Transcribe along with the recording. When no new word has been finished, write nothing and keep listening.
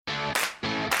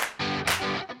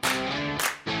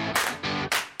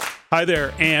Hi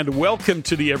there, and welcome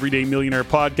to the Everyday Millionaire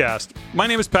Podcast. My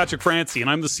name is Patrick Francey, and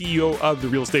I'm the CEO of the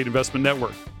Real Estate Investment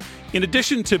Network. In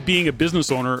addition to being a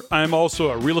business owner, I'm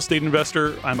also a real estate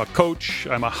investor, I'm a coach,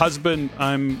 I'm a husband,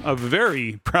 I'm a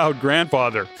very proud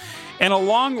grandfather. And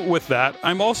along with that,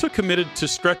 I'm also committed to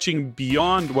stretching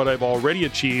beyond what I've already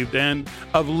achieved and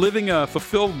of living a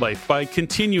fulfilled life by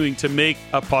continuing to make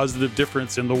a positive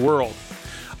difference in the world.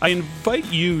 I invite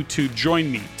you to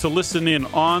join me to listen in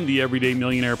on the Everyday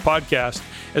Millionaire Podcast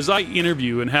as I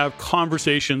interview and have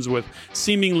conversations with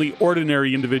seemingly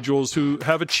ordinary individuals who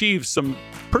have achieved some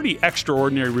pretty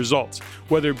extraordinary results,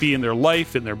 whether it be in their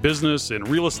life, in their business, in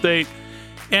real estate.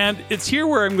 And it's here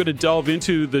where I'm going to delve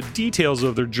into the details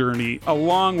of their journey,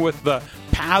 along with the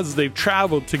paths they've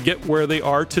traveled to get where they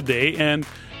are today, and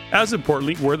as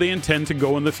importantly, where they intend to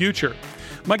go in the future.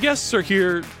 My guests are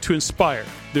here to inspire.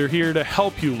 They're here to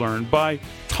help you learn by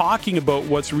talking about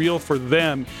what's real for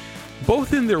them,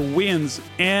 both in their wins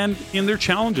and in their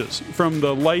challenges, from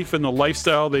the life and the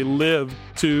lifestyle they live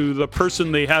to the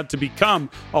person they had to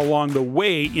become along the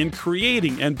way in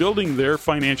creating and building their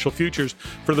financial futures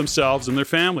for themselves and their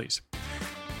families.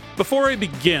 Before I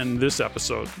begin this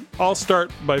episode, I'll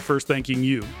start by first thanking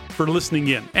you for listening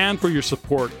in and for your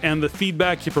support and the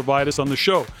feedback you provide us on the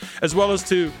show, as well as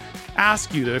to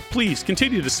ask you to please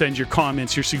continue to send your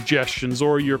comments, your suggestions,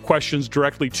 or your questions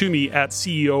directly to me at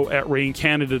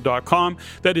ceo@reincanada.com.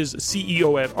 That is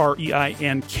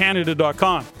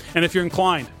ceo@reincanada.com. And if you're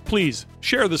inclined, please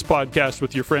share this podcast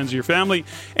with your friends or your family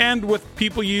and with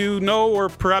people you know or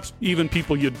perhaps even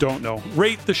people you don't know.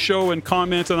 Rate the show and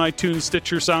comment on iTunes,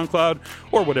 Stitcher, SoundCloud,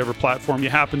 or whatever platform you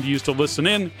happen to use to listen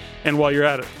in. And while you're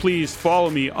at it, please follow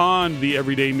me on the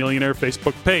Everyday Millionaire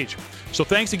Facebook page. So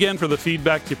thanks again for the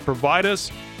feedback you provide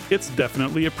us. It's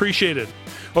definitely appreciated.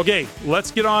 Okay,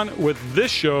 let's get on with this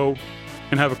show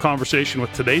and have a conversation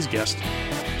with today's guest.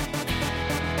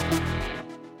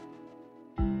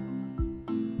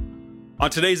 On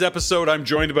today's episode, I'm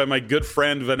joined by my good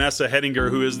friend, Vanessa Hettinger,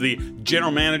 who is the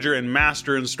general manager and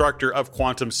master instructor of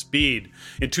Quantum Speed.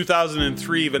 In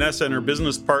 2003, Vanessa and her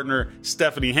business partner,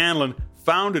 Stephanie Hanlon,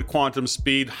 founded Quantum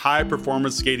Speed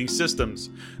High-Performance Skating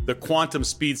Systems. The Quantum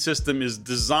Speed system is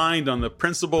designed on the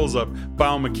principles of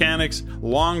biomechanics,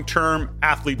 long-term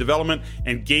athlete development,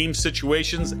 and game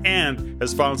situations, and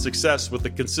has found success with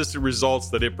the consistent results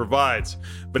that it provides.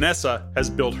 Vanessa has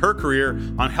built her career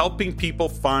on helping people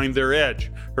find their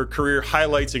edge. Her career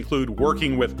highlights include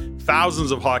working with thousands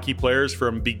of hockey players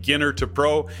from beginner to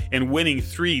pro and winning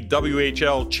 3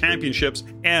 WHL championships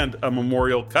and a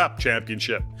Memorial Cup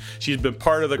championship. She's been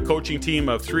part of the coaching team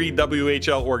of 3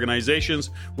 WHL organizations,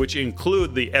 which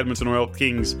include the Edmonton Oil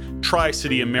Kings,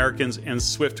 Tri-City Americans, and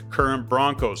Swift Current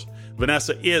Broncos.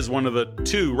 Vanessa is one of the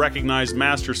 2 recognized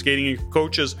master skating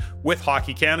coaches with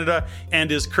Hockey Canada and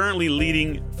is currently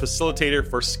leading facilitator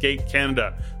for Skate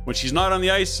Canada. When she's not on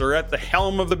the ice or at the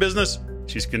helm of the business,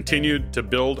 she's continued to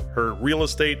build her real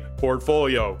estate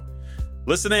portfolio.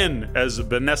 Listen in as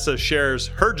Vanessa shares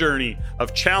her journey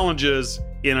of challenges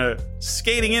in a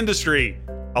skating industry,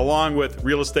 along with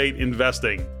real estate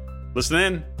investing. Listen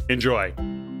in, enjoy.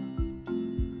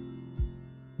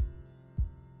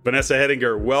 Vanessa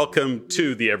Hettinger, welcome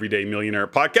to the Everyday Millionaire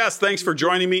Podcast. Thanks for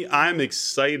joining me. I'm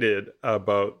excited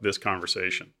about this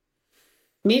conversation.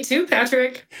 Me too,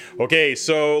 Patrick. Okay,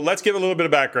 so let's give a little bit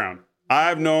of background.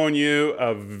 I've known you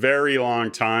a very long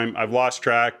time. I've lost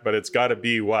track, but it's got to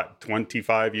be,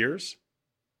 25 years?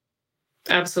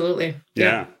 Absolutely.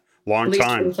 Yeah. Long At least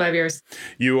time. 25 years.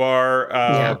 You are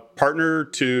a partner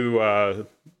to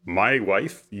my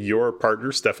wife, your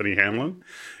partner, Stephanie Hanlon.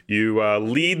 You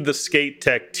lead the Skate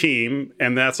Tech team,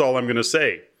 and that's all I'm going to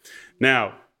say.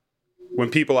 Now,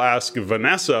 when people ask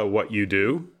Vanessa what you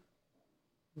do,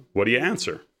 what do you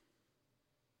answer?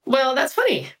 Well, that's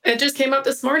funny. It just came up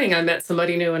this morning. I met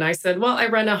somebody new and I said, well, I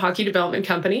run a hockey development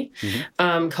company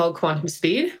called Quantum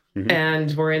Speed.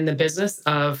 And we're in the business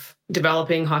of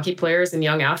developing hockey players and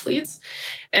young athletes.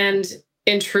 And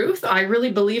in truth, I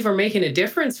really believe we're making a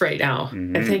difference right now.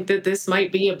 I think that this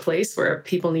might be a place where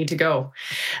people need to go.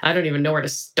 I don't even know where to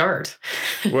start.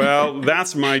 Well,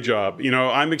 that's my job. You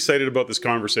know, I'm excited about this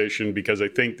conversation because I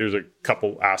think there's a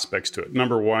couple aspects to it.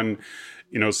 Number one,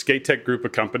 you know, Skate Tech group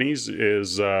of companies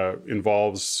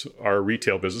involves our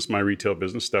retail business, my retail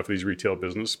business, Stephanie's retail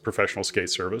business, professional skate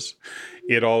service.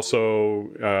 It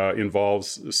also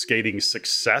involves skating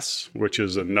success, which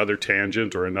is another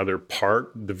tangent or another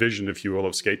division, if you will,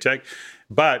 of Skate Tech.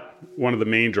 But one of the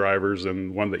main drivers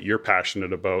and one that you're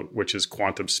passionate about, which is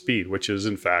Quantum Speed, which is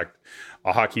in fact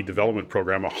a hockey development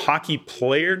program, a hockey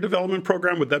player development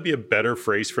program. Would that be a better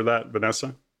phrase for that,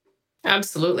 Vanessa?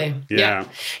 Absolutely. Yeah.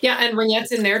 Yeah. And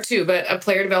Ringette's in there too, but a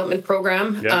player development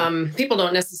program. Yeah. People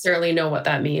don't necessarily know what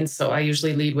that means. So I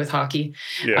usually lead with hockey.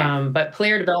 Yeah. But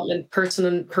player development,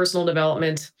 personal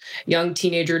development, young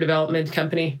teenager development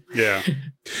company. Yeah.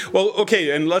 Well,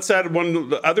 okay, and let's add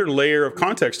one other layer of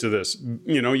context to this.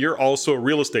 You're also a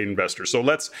real estate investor, so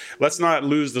let's not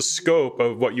lose the scope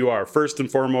of what you are. First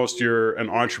and foremost, you're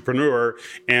an entrepreneur,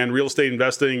 and real estate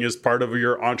investing is part of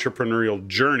your entrepreneurial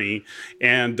journey.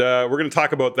 And we're going to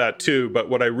talk about that too. But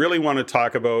what I really want to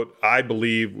talk about, I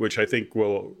believe, which I think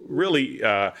will really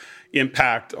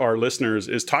impact our listeners,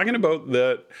 is talking about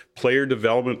the player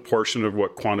development portion of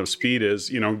what Quantum Speed is.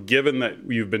 Given that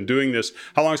you've been doing this,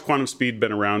 how long has Quantum Speed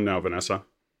been around now, Vanessa?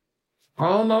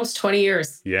 Almost 20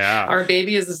 years. Yeah. Our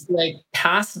baby is like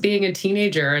past being a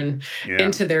teenager and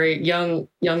into their young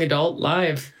adult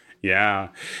life. Yeah.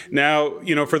 Now,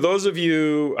 for those of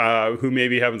you who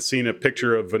maybe haven't seen a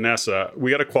picture of Vanessa,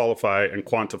 we got to qualify and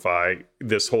quantify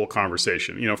this whole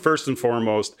conversation. First and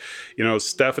foremost,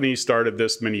 Stephanie started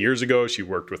this many years ago. She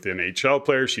worked with NHL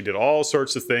players. She did all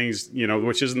sorts of things,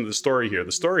 which isn't the story here.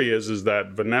 The story is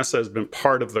that Vanessa has been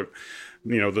part of the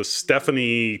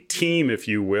Stephanie team, if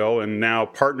you will, and now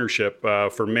partnership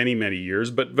for many, many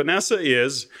years. But Vanessa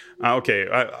is, okay,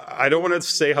 I don't want to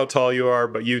say how tall you are,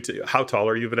 but how tall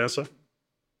are you, Vanessa?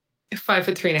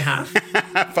 5'3.5".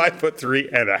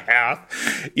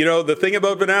 5'3.5". The thing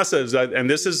about Vanessa is that, and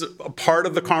this is a part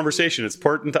of the conversation, it's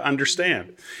important to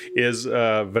understand, is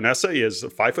Vanessa is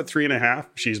 5'3.5".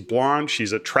 She's blonde,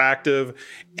 she's attractive,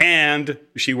 and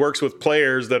she works with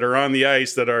players that are on the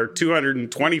ice that are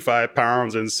 225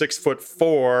 pounds and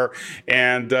 6'4",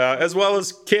 and as well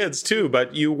as kids too.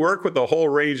 But you work with a whole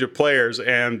range of players,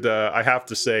 and I have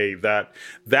to say that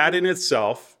in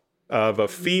itself, of a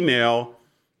female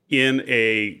in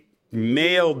a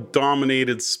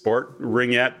male-dominated sport,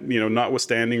 ringette,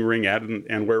 notwithstanding ringette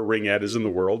and where ringette is in the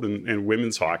world and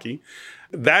women's hockey,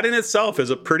 that in itself is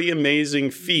a pretty amazing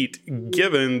feat,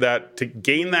 given that to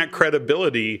gain that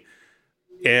credibility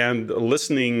and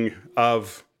listening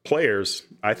of players,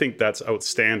 I think that's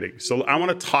outstanding. So I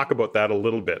want to talk about that a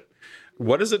little bit.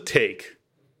 What does it take?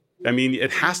 I mean,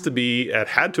 it had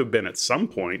to have been at some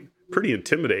point pretty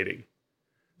intimidating.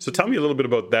 So tell me a little bit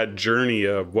about that journey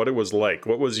of what it was like.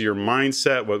 What was your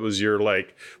mindset? What was your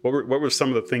what were some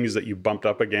of the things that you bumped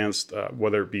up against,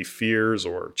 whether it be fears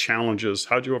or challenges?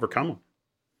 How'd you overcome them?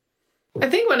 I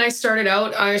think when I started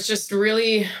out, I was just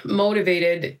really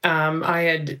motivated. I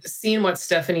had seen what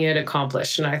Stephanie had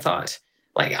accomplished, and I thought,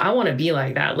 I want to be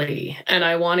like that lady. And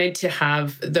I wanted to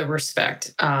have the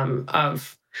respect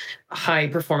of high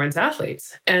performance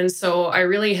athletes. And so I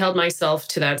really held myself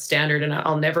to that standard. And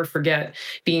I'll never forget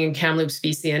being in Kamloops,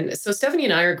 BC. And so Stephanie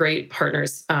and I are great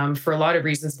partners for a lot of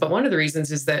reasons. But one of the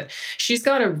reasons is that she's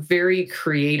got a very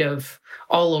creative,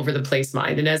 all over the place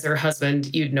mind. And as her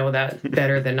husband, you'd know that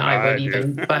better than I would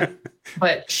even.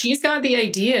 But she's got the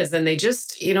ideas, and they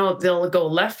just, they'll go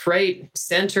left, right,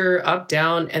 center, up,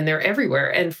 down, and they're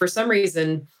everywhere. And for some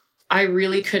reason, I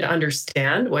really could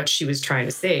understand what she was trying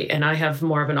to say. And I have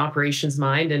more of an operations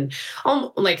mind. And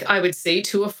I would say,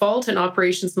 to a fault, an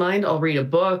operations mind. I'll read a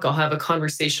book, I'll have a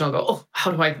conversation, I'll go, oh,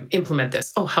 how do I implement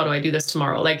this? Oh, how do I do this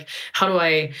tomorrow? How do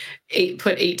I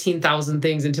put 18,000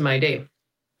 things into my day?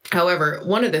 However,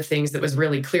 one of the things that was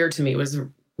really clear to me was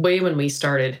way when we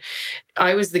started,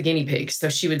 I was the guinea pig. So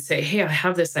she would say, hey, I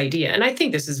have this idea. And I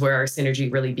think this is where our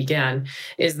synergy really began,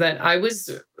 is that I was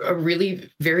a really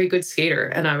very good skater.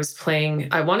 And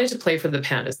I wanted to play for the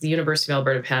Pandas, the University of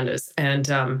Alberta Pandas.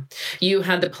 And you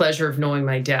had the pleasure of knowing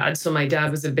my dad. So my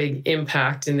dad was a big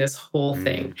impact in this whole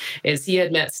thing, is he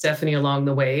had met Stephanie along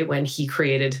the way when he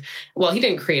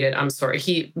didn't create it. I'm sorry.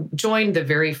 He joined the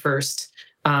very first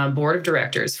board of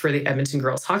directors for the Edmonton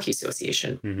Girls Hockey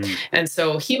Association. Mm-hmm. And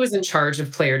so he was in charge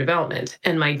of player development.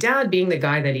 And my dad, being the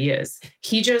guy that he is,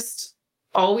 he just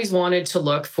always wanted to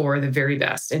look for the very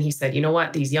best. And he said, you know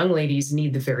what? These young ladies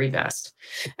need the very best.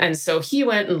 And so he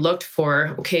went and looked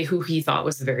for, who he thought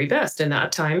was the very best. And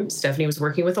that time, Stephanie was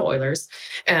working with the Oilers,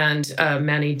 and a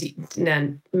man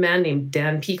named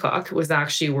Dan Peacock was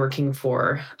actually working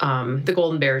for the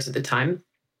Golden Bears at the time.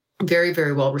 Very,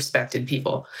 very well-respected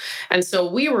people. And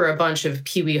so we were a bunch of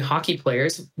peewee hockey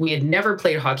players. We had never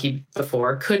played hockey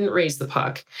before, couldn't raise the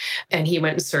puck. And he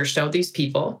went and searched out these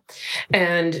people.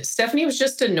 And Stephanie was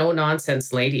just a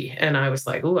no-nonsense lady. And I was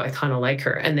like, ooh, I kind of like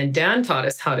her. And then Dan taught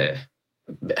us how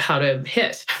to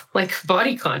hit,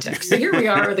 body contact. So here we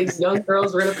are, these young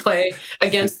girls, we're going to play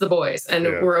against the boys. And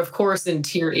we're, of course, in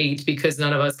tier 8 because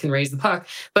none of us can raise the puck,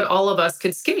 but all of us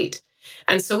could skate.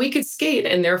 And so we could skate,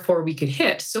 and therefore we could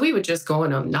hit. So we would just go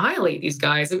and annihilate these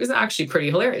guys. It was actually pretty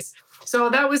hilarious. So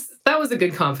that was a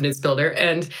good confidence builder.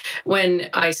 And when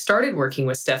I started working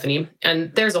with Stephanie,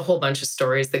 and there's a whole bunch of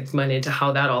stories that went into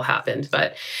how that all happened,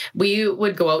 but we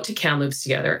would go out to Kamloops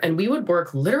together and we would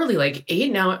work literally like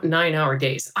 9-hour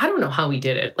days. I don't know how we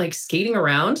did it. Like skating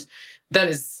around, that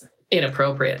is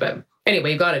inappropriate. But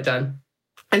anyway, got it done.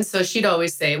 And so she'd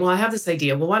always say, well, I have this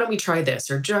idea. Well, why don't we try this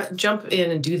or jump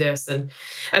in and do this? And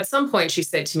at some point she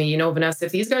said to me, Vanessa,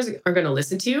 if these guys are going to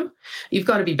listen to you, you've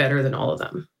got to be better than all of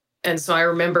them. And so I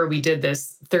remember we did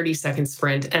this 30-second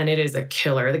sprint and it is a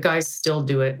killer. The guys still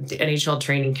do it, the NHL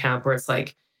training camp, where it's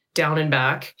like down and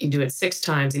back. You do it 6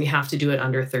 times and you have to do it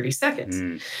under 30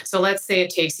 seconds. So let's say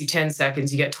it takes you 10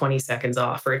 seconds, you get 20 seconds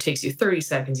off, or it takes you 30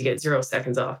 seconds, you get 0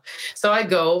 seconds off. So I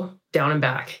go down and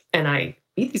back and I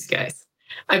beat these guys.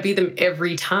 I beat them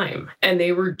every time. And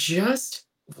they were just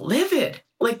livid.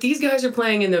 Like, these guys are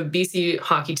playing in the BC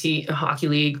Hockey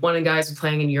League. One of the guys was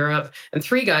playing in Europe, and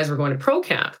 3 guys were going to pro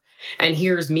camp. And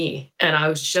here's me. And I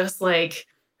was just like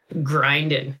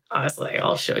grinding. I was like,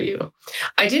 I'll show you.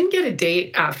 I didn't get a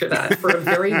date after that for a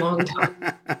very long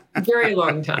time. Very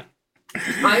long time.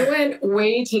 I went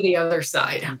way to the other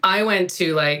side. I went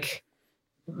to I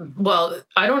don't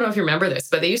know if you remember this,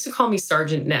 but they used to call me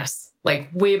Sergeant Ness. Like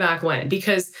way back when,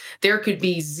 because there could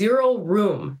be zero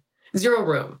room.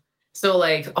 So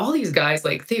like all these guys,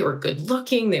 like they were good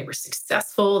looking, they were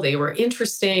successful, they were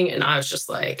interesting. And I was just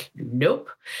like, nope,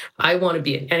 I want to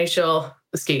be an NHL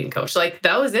skating coach. Like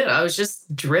that was it. I was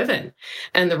just driven.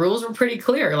 And the rules were pretty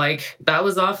clear. Like that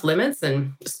was off limits.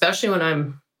 And especially when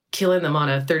I'm killing them on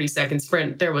a 30-second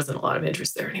sprint, there wasn't a lot of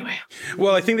interest there anyway.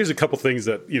 Well, I think there's a couple things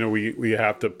that, we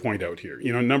have to point out here.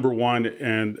 Number one,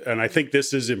 and I think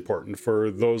this is important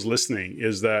for those listening,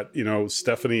 is that,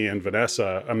 Stephanie and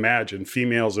Vanessa imagine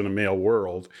females in a male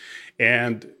world,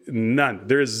 and none.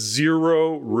 There is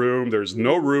zero room. There's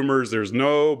no rumors. There's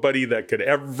nobody that could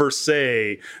ever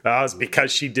say, it's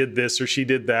because she did this or she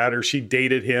did that or she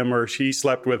dated him or she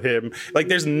slept with him. Like,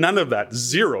 there's none of that.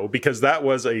 Zero, because that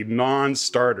was a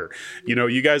non-starter.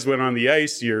 You guys went on the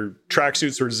ice. Your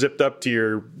tracksuits were zipped up to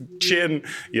your chin.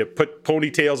 You put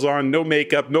ponytails on, no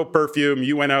makeup, no perfume.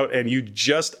 You went out and you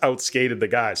just outskated the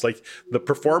guys. Like, the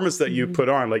performance that you put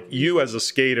on, like, you as a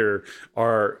skater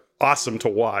are awesome to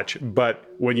watch. But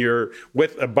when you're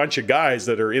with a bunch of guys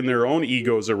that are in their own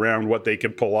egos around what they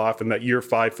can pull off, and that you're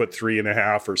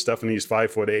 5'3.5" or Stephanie's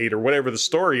 5'8" or whatever the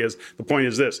story is, the point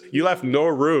is this: you left no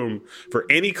room for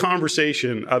any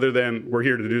conversation other than, we're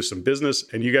here to do some business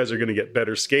and you guys are going to get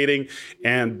better skating.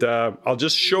 And I'll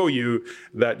just show you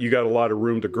that you got a lot of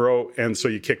room to grow. And so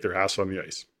you kick their ass on the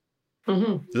ice.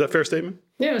 Mm-hmm. Is that a fair statement?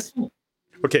 Yeah.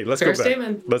 Okay, let's go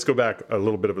back. Let's go back a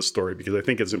little bit of a story, because I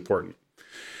think it's important.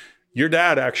 Your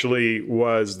dad actually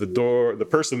was the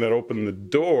person that opened the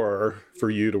door for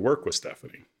you to work with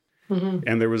Stephanie. Mm-hmm.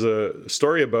 And there was a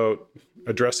story about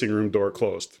a dressing room door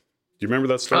closed. Do you remember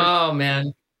that story? Oh,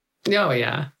 man. Oh,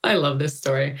 yeah. I love this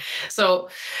story. So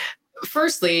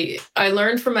firstly, I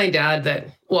learned from my dad that,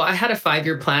 I had a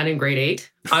 5-year plan in grade 8.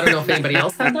 I don't know if anybody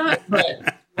else had that,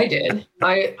 but I did.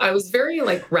 I was very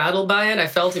rattled by it. I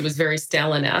felt it was very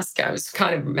Stalin-esque. I was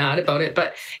kind of mad about it.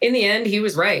 But in the end, he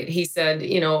was right. He said,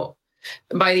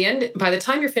 by the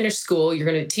time you're finished school, you're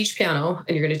going to teach piano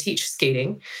and you're going to teach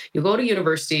skating. You'll go to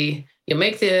university. You'll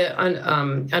make the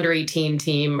under 18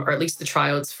 team, or at least the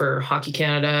tryouts for Hockey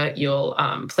Canada. You'll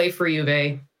play for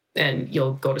U and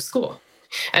you'll go to school.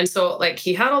 And so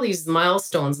he had all these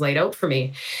milestones laid out for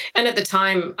me. And at the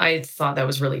time I thought that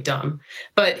was really dumb.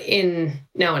 But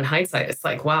now in hindsight, it's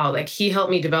wow, he helped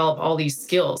me develop all these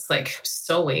skills, like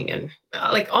sewing and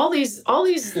all these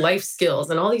life skills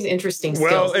and all these interesting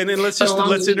skills. Well, and then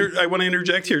I want to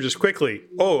interject here just quickly.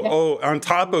 On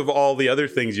top of all the other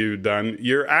things you've done,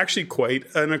 you're actually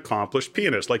quite an accomplished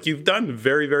pianist. You've done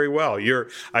very, very well.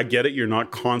 I get it. You're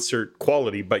not concert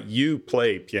quality, but you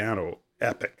play piano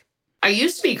epic. I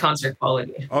used to be concert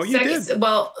quality. Oh, you did?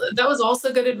 Well, that was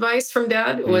also good advice from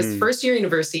Dad. Was first year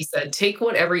university, he said, take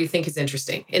whatever you think is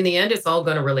interesting. In the end, it's all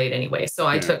going to relate anyway. So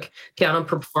I took piano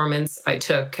performance. I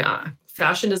took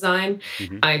fashion design.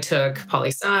 Mm-hmm. I took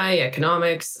poli-sci,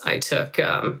 economics. I took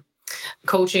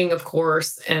coaching, of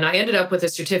course. And I ended up with a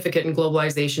certificate in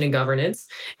globalization and governance.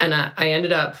 And I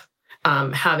ended up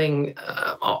having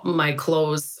my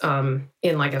clothes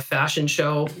in a fashion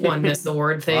show, won Miss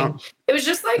Award thing. Wow. It was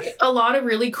just a lot of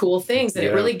really cool things. And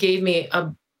it really gave me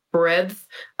a breadth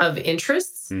of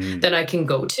interests that I can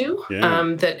go to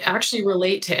that actually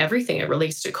relate to everything. It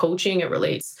relates to coaching. It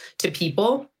relates to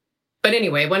people. But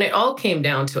anyway, when it all came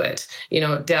down to it,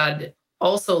 Dad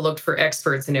also looked for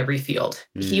experts in every field.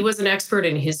 He was an expert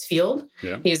in his field.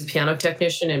 Yeah. He's a piano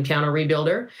technician and piano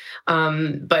rebuilder.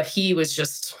 But he was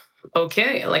just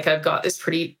okay, like I've got this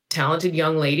pretty talented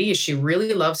young lady. She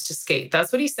really loves to skate.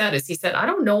 That's what he said. Is he said, I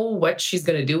don't know what she's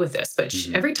going to do with this, but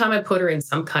every time I put her in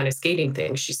some kind of skating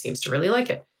thing, she seems to really like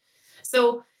it.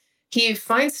 So he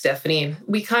finds Stephanie.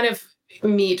 We kind of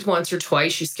meet once or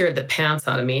twice. She scared the pants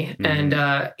out of me.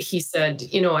 And he said,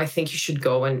 I think you should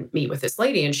go and meet with this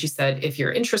lady. And she said, if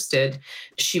you're interested,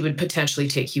 she would potentially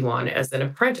take you on as an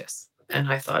apprentice. And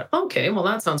I thought, okay, well,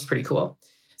 that sounds pretty cool.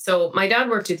 So my dad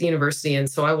worked at the university. And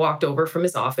so I walked over from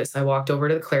his office. I walked over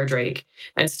to the Claire Drake,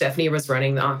 and Stephanie was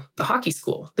running the hockey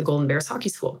school, the Golden Bears hockey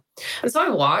school. And so I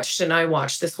watched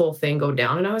this whole thing go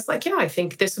down. And I was like, yeah, I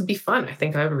think this would be fun. I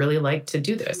think I would really like to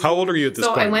do this. How old are you at this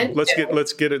point? I went, let's get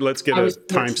a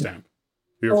timestamp.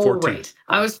 You're 14. Right.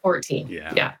 I was 14.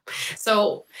 Yeah.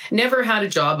 So never had a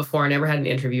job before. Never had an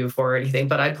interview before or anything,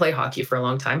 but I'd play hockey for a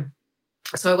long time.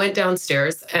 So I went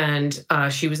downstairs, and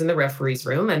she was in the referee's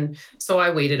room. And so I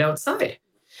waited outside.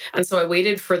 And so I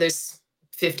waited for this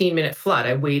 15-minute flood.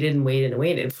 I waited and waited and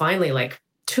waited. And finally, like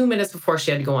 2 minutes before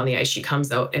she had to go on the ice, she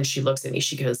comes out and she looks at me.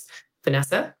 She goes,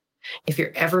 Vanessa, if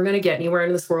you're ever going to get anywhere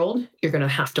in this world, you're going to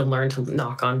have to learn to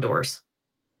knock on doors.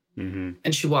 And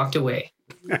she walked away.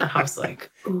 And I was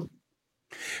like, ooh.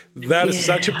 That is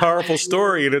such a powerful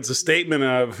story. And it's a statement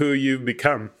of who you've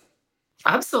become.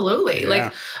 Absolutely. Yeah.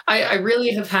 Like I really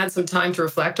have had some time to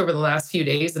reflect over the last few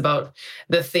days about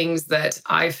the things that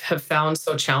I have found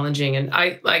so challenging. And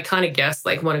I kind of guessed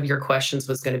like one of your questions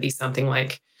was going to be something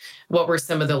like, what were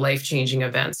some of the life-changing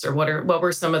events, or what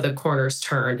were some of the corners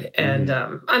turned? And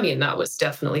that was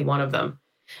definitely one of them.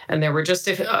 And there were just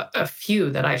a few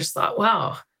that I just thought,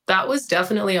 wow, that was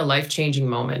definitely a life-changing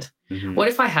moment. What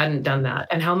if I hadn't done that?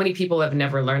 And how many people have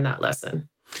never learned that lesson?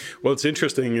 Well, it's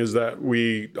interesting is that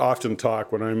we often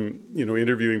talk when I'm,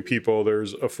 interviewing people,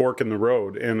 there's a fork in the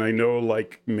road. And I know,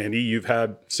 like many, you've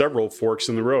had several forks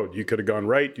in the road. You could have gone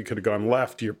right. You could have gone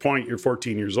left. To your point, you're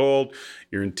 14 years old.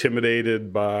 You're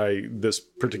intimidated by this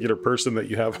particular person that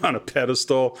you have on a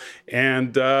pedestal.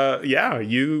 And when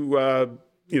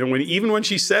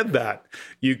she said that,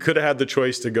 you could have had the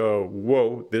choice to go,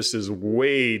 whoa, this is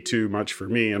way too much for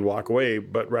me, and walk away.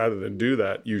 But rather than do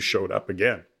that, you showed up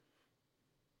again.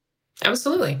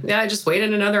 Absolutely. Yeah, I just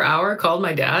waited another hour, called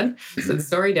my dad, said,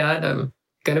 sorry, Dad, I'm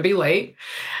going to be late.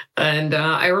 And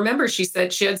I remember she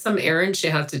said she had some errand she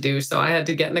had to do. So I had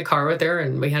to get in the car with her,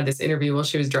 and we had this interview while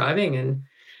she was driving. And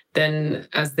then,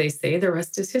 as they say, the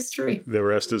rest is history. The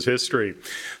rest is history.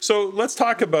 So let's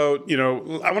talk about,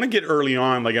 I want to get early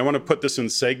on. Like, I want to put this in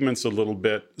segments a little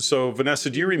bit. So, Vanessa,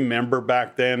 do you remember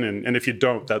back then? And if you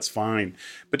don't, that's fine.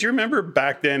 But do you remember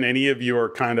back then any of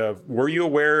your were you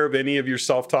aware of any of your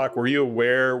self-talk? Were you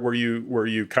aware? Were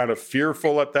you kind of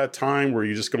fearful at that time? Were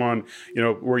you just going,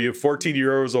 were you 14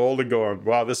 years old and going,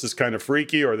 wow, this is kind of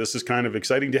freaky, or this is kind of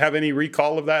exciting? Do you have any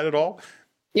recall of that at all?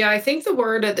 Yeah, I think the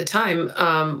word at the time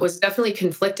was definitely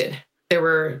conflicted. There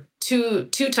were two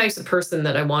types of person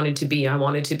that I wanted to be. I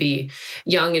wanted to be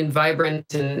young and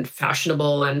vibrant and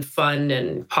fashionable and fun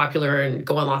and popular and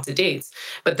go on lots of dates.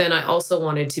 But then I also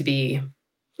wanted to be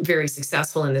very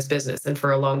successful in this business. And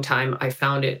for a long time, I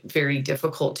found it very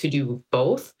difficult to do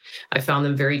both. I found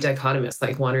them very dichotomous,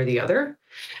 like one or the other.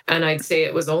 And I'd say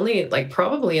it was only like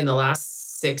probably in the last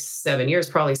 6-7 years,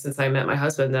 probably since I met my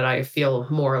husband, that I feel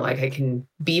more like I can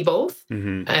be both.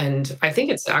 And I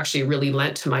think it's actually really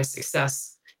lent to my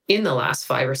success in the last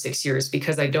 5 or 6 years,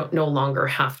 because I don't no longer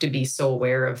have to be so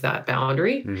aware of that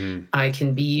boundary. I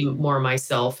can be more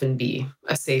myself and be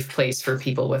a safe place for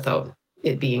people without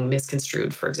it being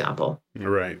misconstrued, for example.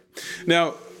 Right.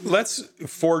 Now, let's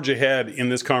forge ahead in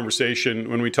this conversation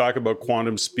when we talk about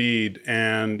quantum speed.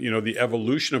 And, the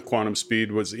evolution of quantum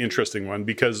speed was the interesting one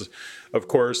because, of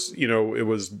course,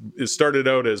 it started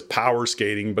out as power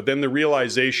skating, but then the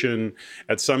realization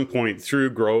at some point through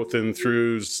growth and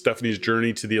through Stephanie's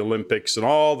journey to the Olympics and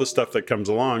all the stuff that comes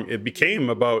along, it became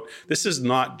about, this is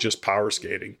not just power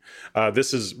skating.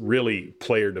 This is really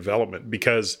player development,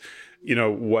 because,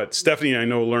 what Stephanie and I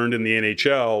know learned in the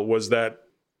NHL was that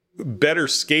better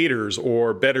skaters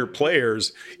or better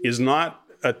players is not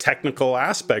a technical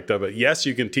aspect of it. Yes,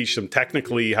 you can teach them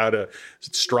technically how to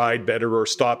stride better or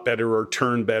stop better or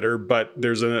turn better, but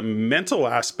there's a mental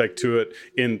aspect to it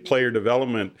in player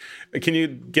development. Can you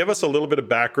give us a little bit of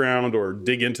background or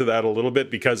dig into that a little bit?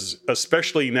 Because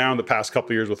especially now in the past couple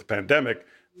of years with the pandemic,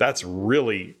 that's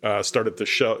really started to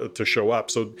show up.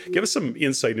 So give us some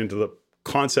insight into the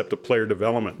concept of player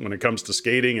development when it comes to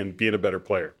skating and being a better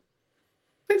player.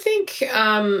 I think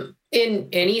in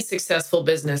any successful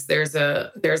business, there's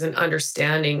an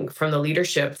understanding from the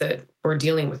leadership that we're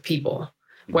dealing with people.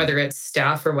 whether it's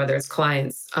staff or whether it's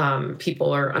clients.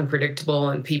 People are unpredictable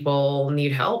and people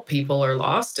need help. People are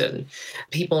lost and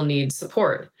people need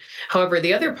support. However,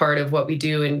 the other part of what we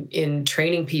do in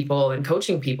training people and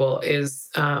coaching people is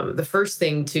the first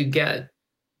thing to get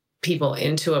people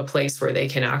into a place where they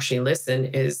can actually listen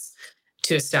is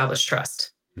to establish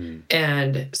trust.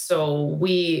 And so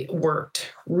we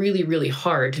worked really, really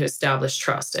hard to establish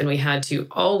trust, and we had to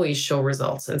always show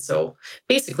results. And so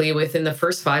basically within the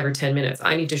first 5 or 10 minutes,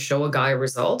 I need to show a guy a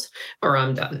result or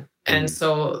I'm done. And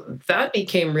so that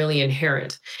became really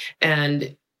inherent.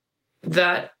 And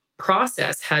that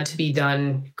process had to be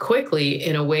done quickly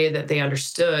in a way that they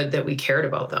understood that we cared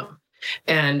about them.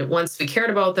 And once we cared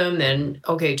about them, then,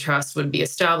 okay, trust would be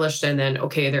established. And then,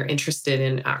 okay, they're interested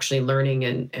in actually learning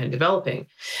and developing.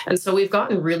 And so we've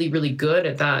gotten really, really good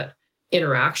at that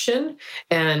interaction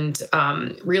and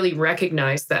really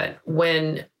recognize that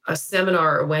when a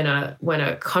seminar, when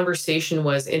a conversation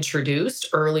was introduced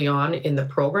early on in the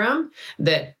program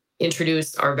that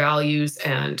introduced our values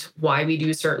and why we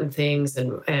do certain things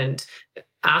and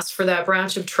asked for that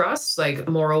branch of trust, like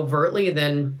more overtly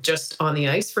than just on the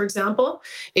ice, for example,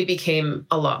 it became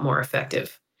a lot more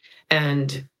effective.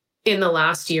 And in the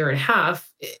last year and a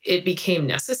half, it became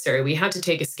necessary. We had to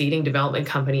take a skating development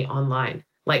company online.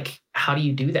 Like, how do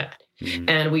you do that?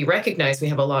 And we recognize we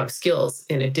have a lot of skills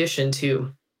in addition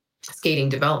to skating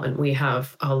development. We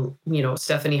have,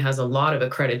 Stephanie has a lot of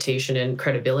accreditation and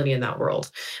credibility in that world,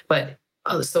 but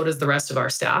so does the rest of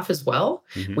our staff as well.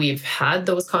 We've had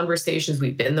those conversations.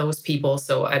 We've been those people.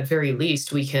 So at very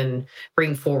least, we can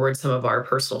bring forward some of our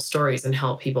personal stories and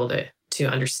help people to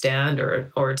understand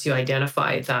or to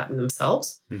identify that in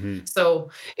themselves. So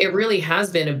it really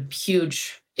has been a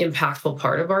huge, impactful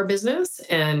part of our business.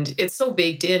 And it's so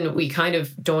baked in, we kind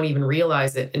of don't even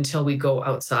realize it until we go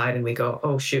outside and we go,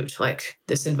 oh, shoot, like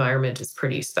this environment is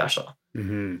pretty special.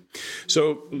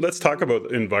 So let's talk about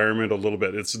the environment a little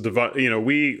bit.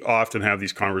 We often have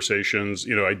these conversations.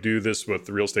 I do this with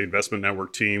the Real Estate Investment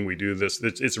Network team. We do this.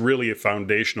 It's really a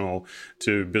foundational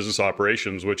to business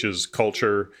operations, which is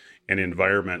culture and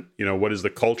environment. What is the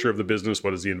culture of the business?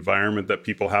 What is the environment that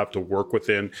people have to work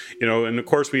within? And of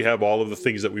course, we have all of the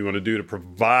things that we want to do to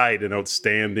provide an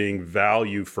outstanding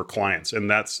value for clients. And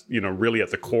that's, really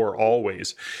at the core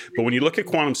always. But when you look at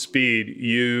Quantum Speed,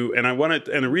 and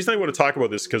the reason I want to talk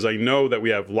about this, because I know that we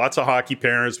have lots of hockey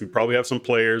parents. We probably have some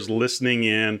players listening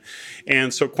in.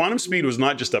 And so Quantum Speed was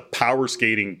not just a power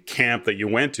skating camp that you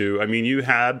went to. I mean, you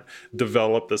had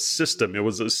developed a system. It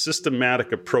was a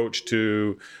systematic approach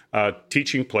to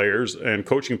teaching players and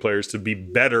coaching players to be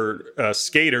better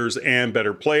skaters and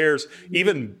better players,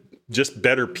 even just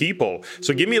better people.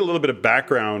 So give me a little bit of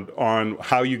background on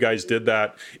how you guys did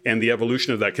that and the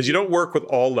evolution of that, because you don't work with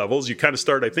all levels. You kind of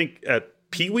start, I think, at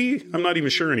Pee-wee? I'm not even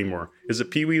sure anymore. Is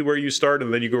it Pee-wee where you start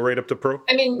and then you go right up to pro?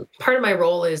 I mean, part of my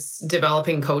role is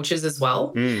developing coaches as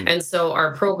well. And so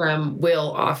our program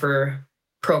will offer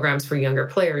programs for younger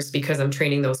players because I'm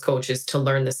training those coaches to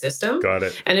learn the system. Got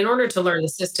it. And in order to learn the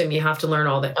system, you have to learn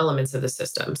all the elements of the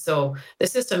system. So the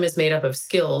system is made up of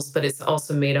skills, but it's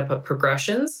also made up of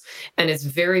progressions. And it's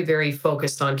very, very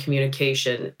focused on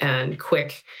communication and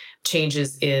quick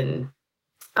changes in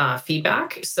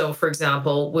feedback. So for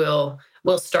example,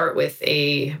 we'll start with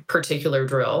a particular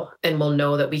drill and we'll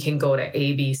know that we can go to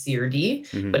A, B, C, or D.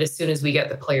 But as soon as we get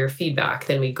the player feedback,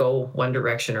 then we go one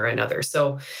direction or another.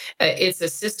 So it's a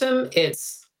system.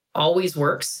 It's always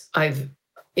works.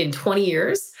 In 20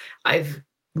 years, I've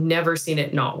never seen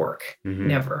it not work.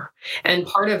 Never. And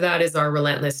part of that is our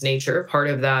relentless nature. Part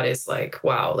of that is like,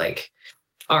 wow, like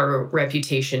our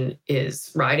reputation is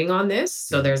riding on this.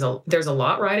 So there's a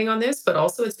lot riding on this, but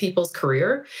also it's people's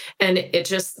career. And it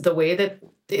just, the way that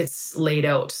it's laid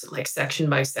out, like section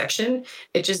by section,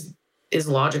 it just is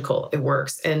logical. It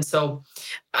works. And so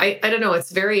I don't know,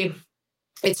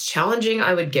 it's challenging,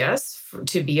 I would guess,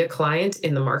 to be a client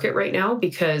in the market right now,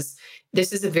 because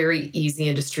this is a very easy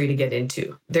industry to get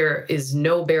into. There is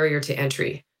no barrier to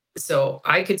entry. So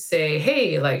I could say,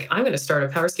 hey, like I'm going to start a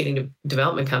power skating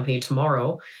development company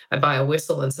tomorrow. I buy a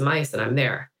whistle and some ice and I'm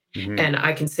there. And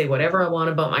I can say whatever I want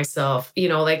about myself,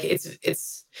 like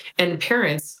and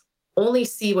parents only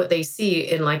see what they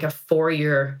see in like a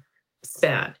 4-year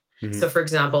span. So for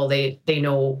example, they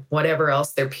know whatever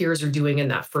else their peers are doing in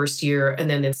that first year. And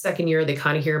then in second year, they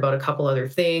kind of hear about a couple other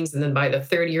things. And then by the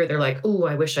third year, they're like, oh,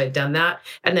 I wish I'd done that.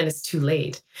 And then it's too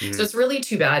late. So it's really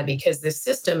too bad, because this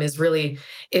system is really,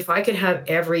 if I could have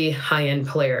every high-end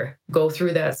player go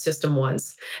through that system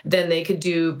once, then they could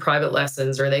do private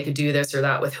lessons or they could do this or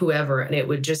that with whoever, and it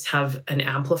would just have an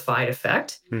amplified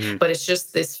effect. But it's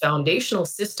just this foundational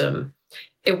system.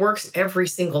 It works every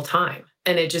single time.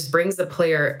 And it just brings the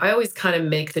player. I always kind of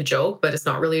make the joke, but it's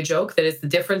not really a joke, that it's the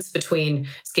difference between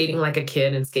skating like a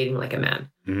kid and skating like a man.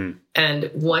 Mm-hmm. And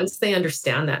once they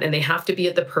understand that, and they have to be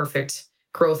at the perfect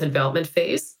growth and development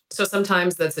phase. So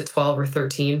sometimes that's at 12 or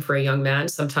 13 for a young man.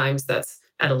 Sometimes that's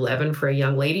at 11 for a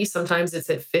young lady. Sometimes it's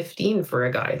at 15 for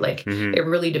a guy. Like it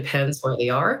really depends where they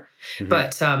are. Mm-hmm.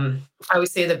 But I would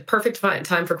say the perfect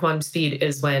time for quantum speed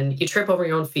is when you trip over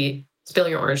your own feet, spill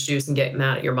your orange juice, and get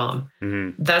mad at your mom.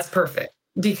 Mm-hmm. That's perfect,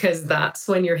 because that's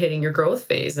when you're hitting your growth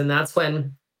phase. And that's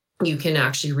when you can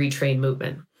actually retrain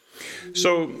movement.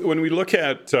 So when we look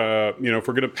at, if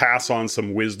we're going to pass on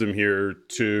some wisdom here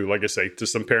to, like I say, to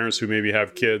some parents who maybe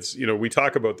have kids, we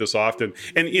talk about this often.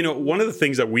 And, one of the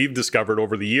things that we've discovered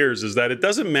over the years is that it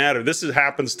doesn't matter.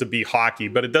 Happens to be hockey,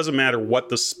 but it doesn't matter what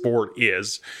the sport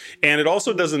is. And it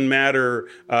also doesn't matter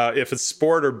if it's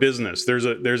sport or business. There's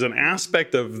an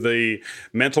aspect of the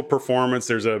mental performance.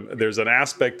 There's an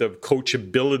aspect of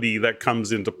coachability that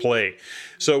comes into play.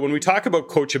 So when we talk about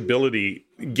coachability,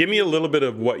 give me a little bit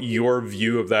of what your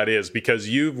view of that is, because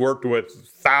you've worked with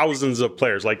thousands of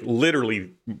players, like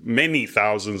literally many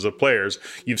thousands of players.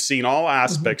 You've seen all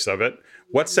aspects of it.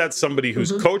 What sets somebody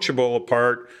who's coachable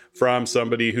apart from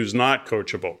somebody who's not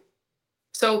coachable?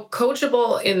 So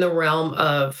coachable in the realm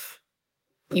of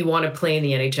you want to play in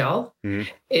the NHL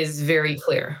is very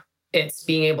clear. It's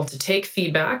being able to take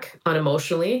feedback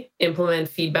unemotionally, implement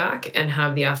feedback, and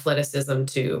have the athleticism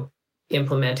to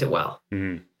implement it well.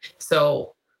 Mm-hmm.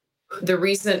 So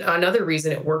another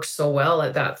reason it works so well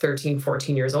at that 13,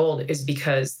 14 years old is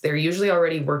because they're usually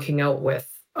already working out with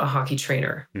a hockey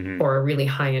trainer or a really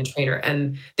high-end trainer.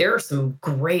 And there are some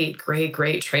great, great,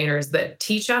 great trainers that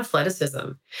teach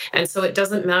athleticism. And so it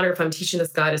doesn't matter if I'm teaching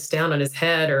this guy to stand on his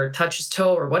head or touch his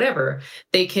toe or whatever,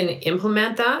 they can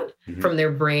implement that from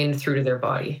their brain through to their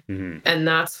body. And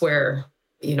that's where,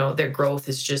 their growth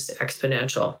is just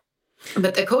exponential.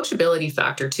 But the coachability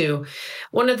factor too,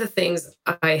 one of the things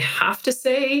I have to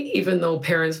say, even though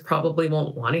parents probably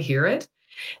won't want to hear it,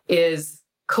 is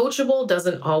coachable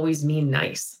doesn't always mean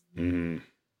nice. Mm-hmm.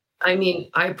 I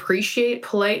mean, I appreciate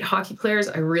polite hockey players.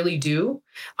 I really do.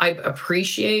 I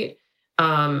appreciate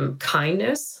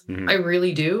kindness. I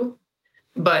really do.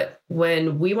 But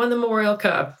when we won the Memorial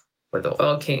Cup with the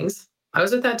Oil Kings, I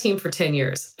was with that team for 10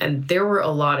 years, and there were a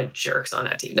lot of jerks on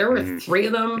that team. There were 3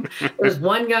 of them. There was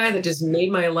one guy that just made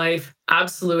my life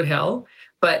absolute hell.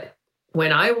 But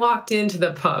when I walked into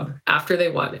the pub after they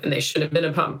won, and they should have been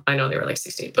a pub, I know they were like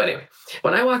 16. But anyway,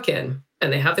 when I walk in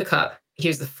and they have the cup, he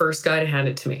was the first guy to hand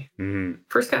it to me.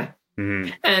 First guy.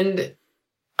 And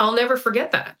I'll never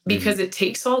forget that, because it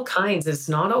takes all kinds. It's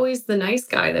not always the nice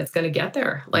guy that's going to get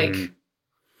there. Like,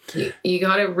 you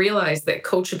got to realize that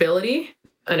coachability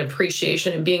and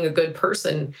appreciation and being a good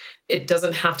person, it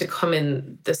doesn't have to come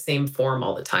in the same form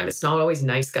all the time. It's not always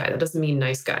nice guy. That doesn't mean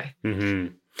nice guy.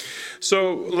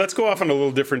 So let's go off on a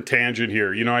little different tangent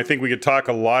here. I think we could talk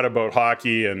a lot about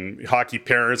hockey and hockey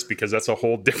parents, because that's a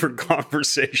whole different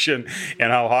conversation,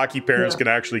 and how hockey parents can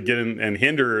actually get in and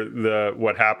hinder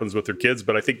what happens with their kids.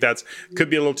 But I think could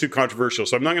be a little too controversial.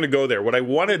 So I'm not going to go there. What I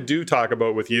want to talk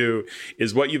about with you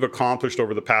is what you've accomplished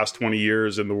over the past 20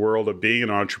 years in the world of being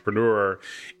an entrepreneur.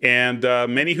 And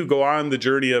many who go on the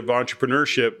journey of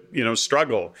entrepreneurship,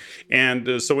 struggle.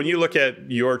 And so when you look at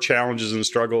your challenges and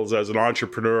struggles as an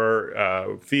entrepreneur,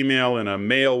 female in a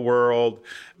male world,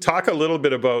 talk a little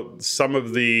bit about some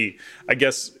of the,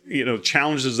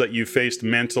 challenges that you faced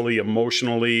mentally,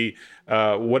 emotionally.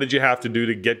 What did you have to do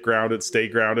to get grounded, stay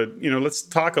grounded? Let's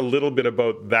talk a little bit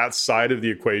about that side of the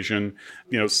equation,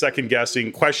 second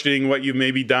guessing, questioning what you've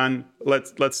maybe done.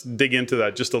 Let's dig into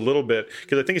that just a little bit,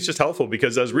 because I think it's just helpful,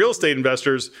 because as real estate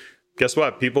investors, guess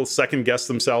what? People second guess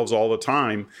themselves all the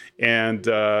time. And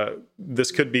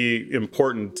this could be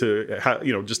important to,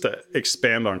 just to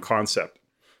expand on concept.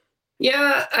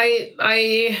 Yeah,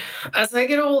 I as I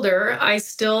get older, I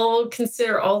still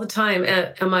consider all the time,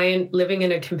 am I living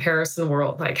in a comparison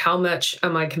world? Like, how much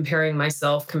am I comparing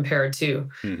myself compared to,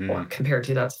 or compared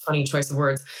to, that's a funny choice of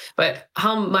words, but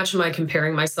how much am I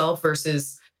comparing myself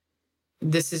versus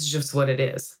this is just what it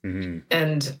is?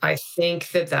 And I think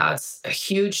that that's a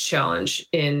huge challenge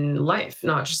in life,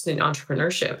 not just in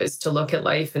entrepreneurship, is to look at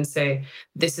life and say,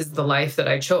 this is the life that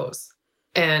I chose,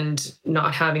 and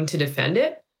not having to defend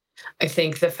it. I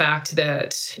think the fact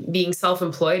that being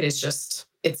self-employed is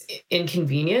it's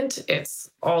inconvenient.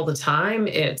 It's all the time.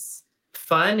 It's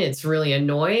fun. It's really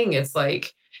annoying. It's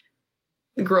like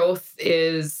growth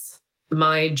is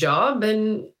my job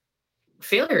and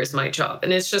failure is my job.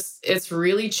 And it's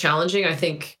really challenging. I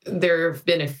think there have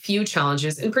been a few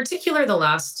challenges. In particular, the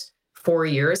last 4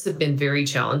 years have been very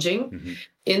challenging.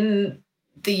 In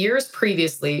the years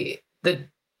previously,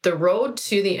 the road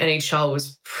to the NHL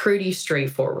was pretty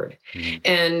straightforward.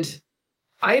 And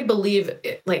I believe,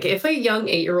 like, if a young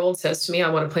 8-year-old says to me, I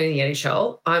want to play in the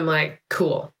NHL, I'm like,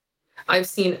 cool. I've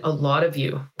seen a lot of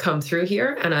you come through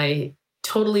here, and I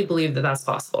totally believe that that's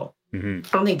possible. I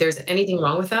don't think there's anything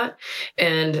wrong with that.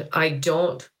 And I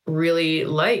don't really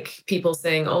like people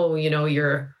saying, oh,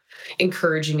 you're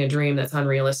encouraging a dream that's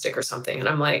unrealistic or something. And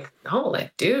I'm like, no,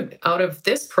 like, dude, out of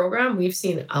this program, we've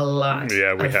seen a lot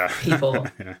of people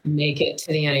make it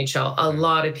to the NHL. A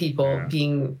lot of people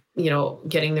being,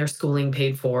 getting their schooling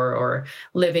paid for or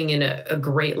living in a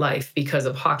great life because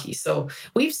of hockey. So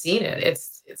we've seen it.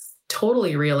 It's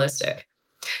totally realistic.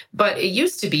 But it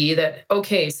used to be that,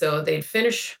 okay, so they'd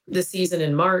finish the season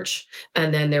in March,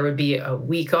 and then there would be a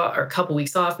week off or a couple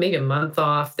weeks off, maybe a month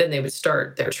off. Then they would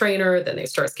start their trainer. Then they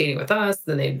start skating with us.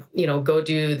 Then they'd, go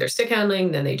do their stick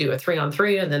handling. Then they do a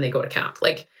 3-on-3, and then they go to camp.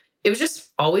 Like, it was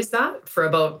just always that for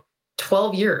about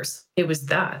 12 years. It was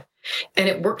that. And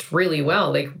it worked really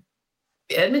well. Like,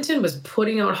 Edmonton was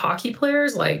putting out hockey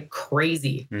players like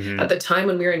crazy. At the time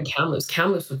when we were in Kamloops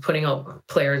was putting out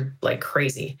players like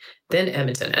crazy. Then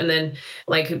Edmonton. And then,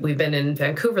 like, we've been in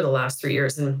Vancouver the last 3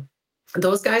 years, and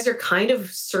those guys are kind of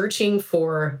searching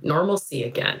for normalcy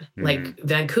again. Like,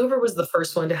 Vancouver was the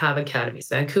first one to have academies.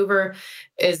 Vancouver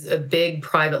is a big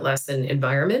private lesson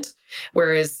environment,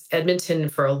 whereas Edmonton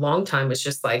for a long time was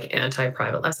just like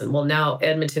anti-private lesson. Well, now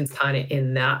Edmonton's kind of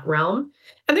in that realm.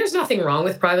 And there's nothing wrong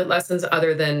with private lessons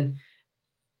other than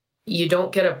you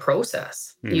don't get a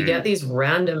process. You get these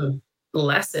random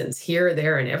lessons here,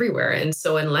 there, and everywhere. And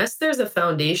so unless there's a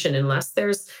foundation, unless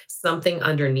there's something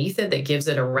underneath it that gives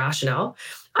it a rationale,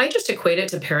 I just equate it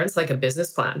to parents like a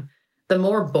business plan. The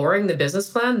more boring the business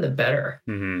plan, the better.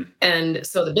 And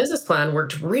so the business plan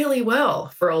worked really well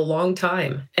for a long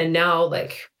time. And now,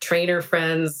 like, trainer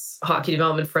friends, hockey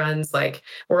development friends, like,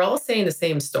 we're all saying the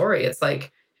same story. It's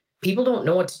like, people don't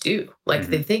know what to do. Like,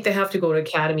 they think they have to go to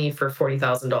academy for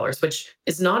 $40,000, which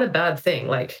is not a bad thing.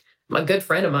 Like, a good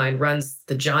friend of mine runs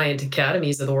the giant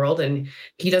academies of the world, and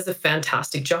he does a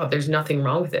fantastic job. There's nothing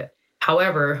wrong with it.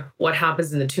 However, what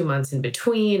happens in the 2 months in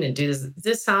between, and does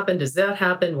this happen? Does that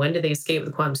happen? When do they skate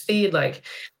with quantum speed? Like,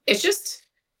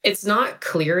 it's not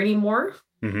clear anymore.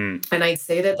 And I'd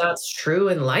say that that's true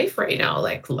in life right now.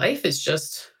 Like, life is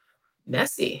just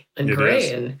messy and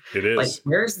gray, and it is. Like,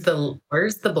 where's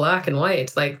the black and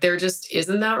white? Like, there just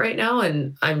isn't that right now.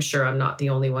 And I'm sure I'm not the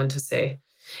only one to say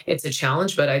it's a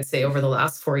challenge, but I'd say over the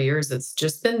last 4 years, it's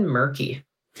just been murky.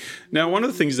 Now, one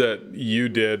of the things that you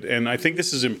did, and I think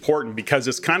this is important because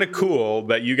it's kind of cool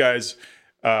that you guys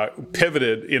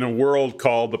pivoted in a world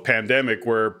called the pandemic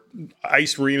where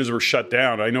ice arenas were shut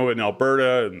down. I know in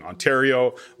Alberta and Ontario,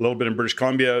 a little bit in British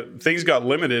Columbia, things got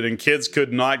limited and kids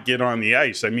could not get on the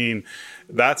ice. I mean,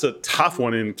 that's a tough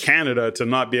one in Canada to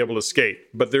not be able to skate.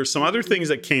 But there's some other things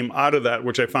that came out of that,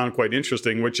 which I found quite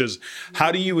interesting, which is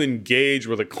how do you engage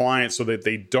with a client so that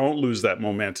they don't lose that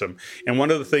momentum? And one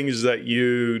of the things that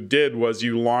you did was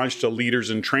you launched a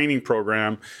leaders in training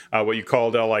program, what you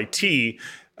called LIT,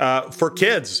 for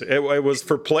kids. It was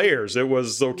for players. It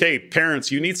was, okay, parents,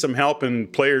 you need some help in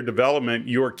player development,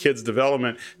 your kids'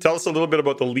 development. Tell us a little bit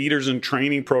about the Leaders in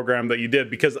Training program that you did,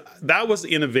 because that was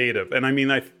innovative. And I mean,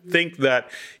 I think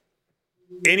that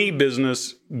any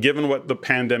business, given what the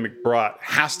pandemic brought,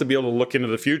 has to be able to look into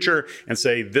the future and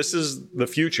say, this is the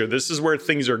future. This is where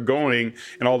things are going.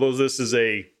 And although this is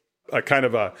a kind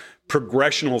of a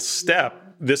progressional step,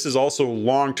 this is also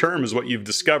long-term is what you've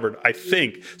discovered, I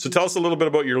think. So tell us a little bit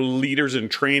about your Leaders in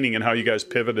Training and how you guys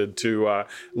pivoted to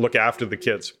look after the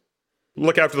kids,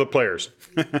 look after the players.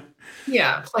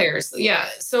 Yeah, players. Yeah.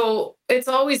 So it's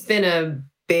always been a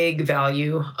big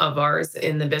value of ours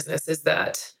in the business is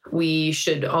that we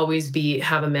should always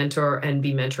have a mentor and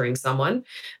be mentoring someone.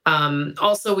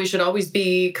 Also, we should always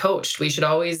be coached. We should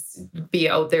always be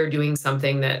out there doing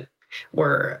something that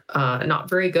we're not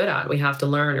very good at. We have to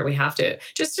learn, or we have to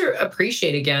just to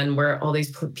appreciate again where all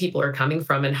these people are coming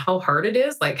from and how hard it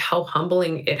is, like how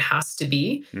humbling it has to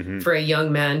be for a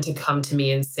young man to come to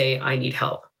me and say, I need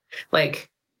help. Like,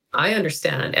 I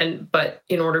understand. But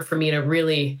in order for me to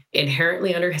really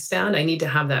inherently understand, I need to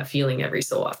have that feeling every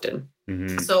so often.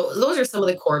 So those are some of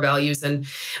the core values. And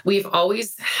we've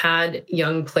always had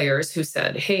young players who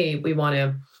said, hey, we want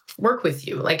to work with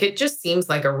you. Like, it just seems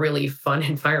like a really fun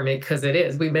environment, because it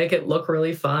is. We make it look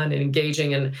really fun and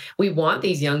engaging. And we want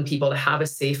these young people to have a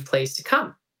safe place to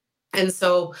come. And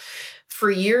so for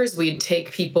years, we'd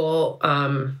take people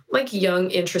like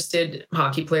young, interested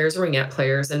hockey players, ringette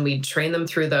players, and we'd train them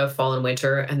through the fall and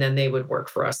winter, and then they would work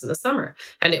for us in the summer.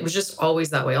 And it was just always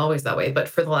that way, always that way. But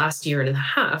for the last year and a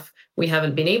half, we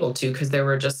haven't been able to because there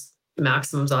were just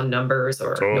maximums on numbers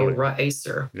or no rice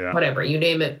or whatever, you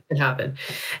name it, it happened.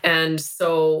 And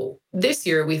so this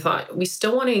year we thought we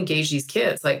still want to engage these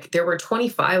kids. Like there were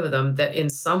 25 of them that in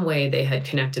some way they had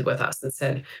connected with us and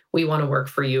said, we want to work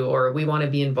for you, or we want to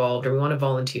be involved, or we want to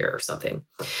volunteer or something.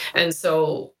 And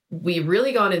so we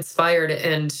really got inspired.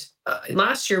 And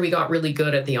last year we got really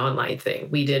good at the online thing.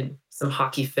 We did some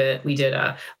hockey fit, we did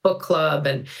a book club,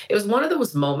 and it was one of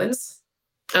those moments.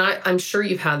 And I'm sure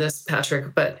you've had this,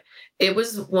 Patrick, but it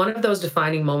was one of those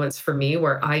defining moments for me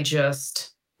where I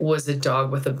just was a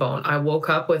dog with a bone. I woke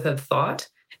up with a thought,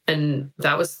 and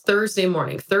that was Thursday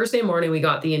morning. Thursday morning, we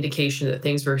got the indication that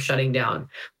things were shutting down.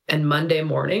 And Monday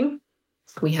morning,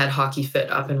 we had Hockey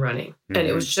Fit up and running. Mm-hmm. And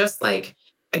it was just like,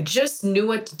 I just knew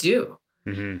what to do.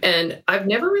 Mm-hmm. And I've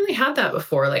never really had that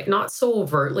before, like not so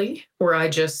overtly, where I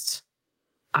just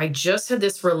had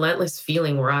this relentless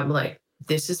feeling where I'm like,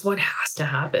 this is what has to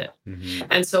happen. Mm-hmm.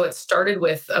 And so it started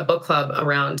with a book club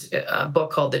around a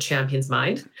book called The Champion's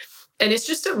Mind. And it's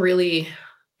just a really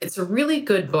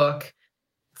good book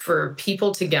for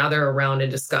people to gather around and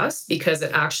discuss, because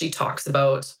it actually talks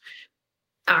about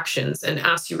actions and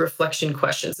asks you reflection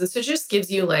questions. And so it just gives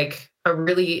you like a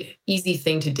really easy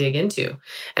thing to dig into.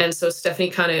 And so Stephanie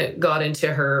kind of got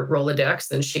into her Rolodex,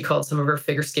 and she called some of her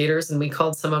figure skaters, and we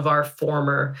called some of our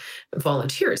former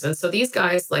volunteers. And so these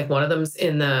guys, like one of them's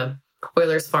in the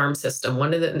Oilers farm system,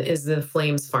 one of them is the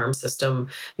Flames farm system,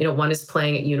 one is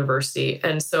playing at university.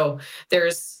 And so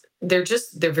they're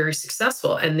very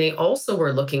successful. And they also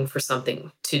were looking for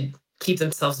something to keep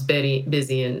themselves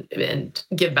busy and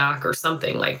give back, or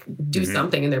something, like do mm-hmm.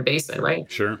 something in their basement,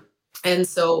 right? Sure. And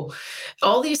so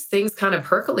all these things kind of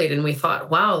percolated, and we thought,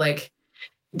 wow, like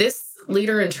this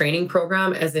leader and training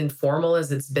program, as informal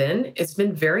as it's been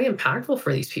very impactful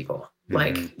for these people. Mm-hmm.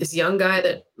 Like this young guy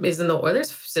that is in the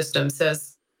Oilers system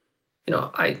says,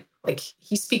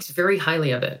 he speaks very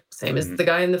highly of it. Same mm-hmm. as the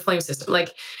guy in the Flame system.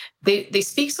 Like they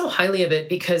speak so highly of it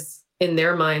because in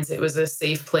their minds, it was a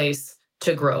safe place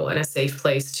to grow and a safe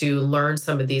place to learn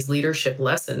some of these leadership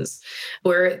lessons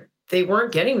where they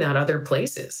weren't getting that other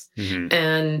places. Mm-hmm.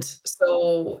 And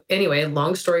so anyway,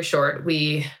 long story short,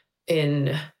 we,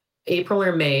 in April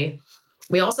or May,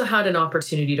 we also had an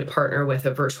opportunity to partner with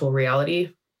a virtual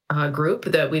reality group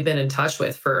that we've been in touch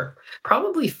with for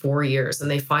probably 4 years. And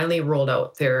they finally rolled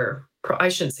out I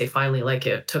shouldn't say finally, like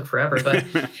it took forever, but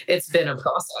it's been a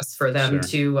process for them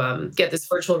to get this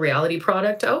virtual reality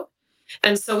product out.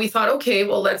 And so we thought, okay,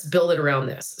 well, let's build it around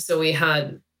this. So we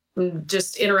had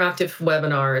just interactive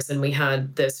webinars, and we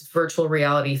had this virtual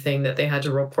reality thing that they had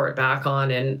to report back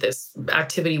on, and this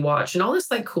activity watch, and all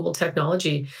this like cool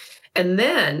technology. And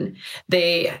then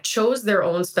they chose their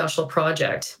own special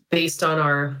project based on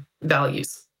our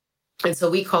values. And so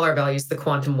we call our values the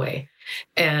Quantum Way.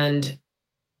 And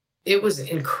it was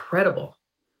incredible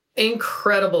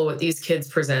what these kids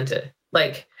presented.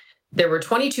 Like there were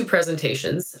 22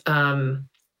 presentations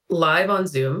live on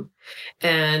Zoom,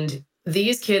 and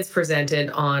these kids presented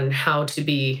on how to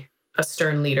be a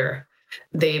stern leader.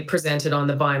 They presented on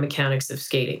the biomechanics of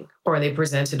skating, or they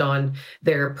presented on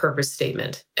their purpose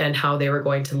statement and how they were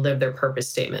going to live their purpose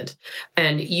statement.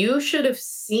 And you should have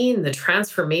seen the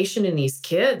transformation in these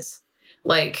kids.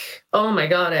 Like, oh my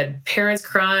God, I had parents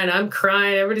crying, I'm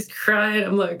crying, everybody's crying.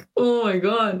 I'm like, oh my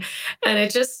God. And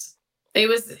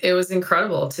it was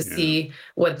incredible to see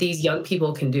what these young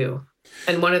people can do.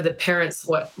 And one of the parents,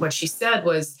 what she said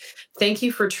was, thank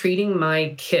you for treating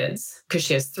my kids, because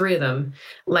she has 3 of them,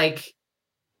 like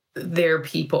they're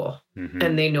people mm-hmm.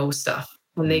 and they know stuff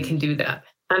and mm-hmm. they can do that.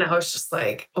 And I was just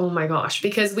like, oh my gosh,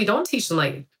 because we don't teach them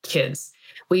like kids.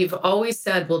 We've always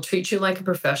said, we'll treat you like a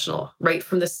professional right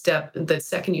from the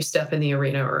second you step in the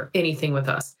arena or anything with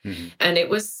us. Mm-hmm. And it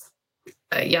was,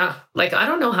 like, I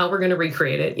don't know how we're going to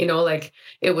recreate it. Like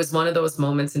it was one of those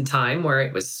moments in time where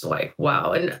it was like,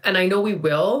 wow. And I know we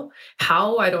will.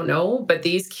 How, I don't know. But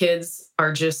these kids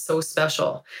are just so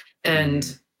special.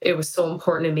 And it was so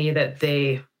important to me that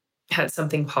they had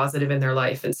something positive in their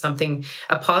life and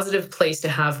a positive place to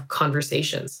have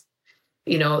conversations.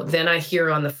 Then I hear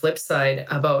on the flip side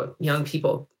about young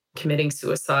people committing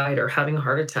suicide or having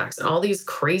heart attacks, and all these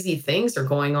crazy things are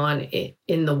going on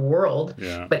in the world,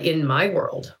 but in my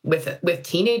world with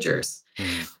teenagers.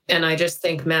 Mm. And I just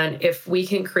think, man, if we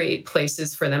can create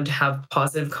places for them to have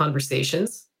positive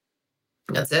conversations,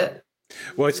 that's it.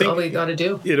 Well, I think all we got to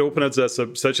do. It opens us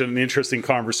up such an interesting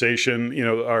conversation.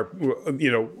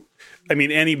 I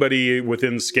mean, anybody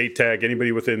within skate tech,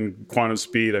 anybody within quantum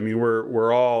speed, I mean,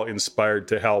 we're all inspired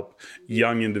to help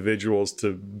young individuals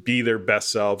to be their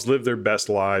best selves, live their best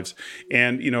lives.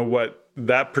 And you know what?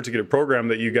 That particular program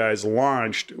that you guys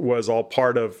launched was all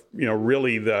part of,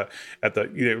 really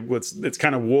it's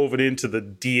kind of woven into the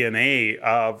DNA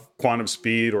of quantum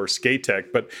speed or skate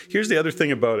tech. But here's the other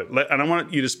thing about it. And I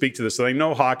want you to speak to this. And I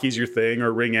know hockey's your thing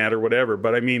or ringette or whatever,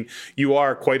 but I mean, you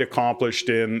are quite accomplished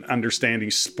in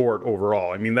understanding sport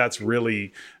overall. I mean, that's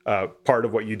really part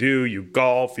of what you do. You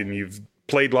golf and you've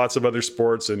played lots of other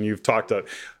sports and you've talked to.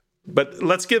 But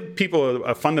let's give people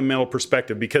a fundamental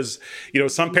perspective because,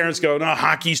 some parents go, no,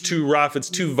 hockey's too rough. It's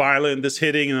too violent, this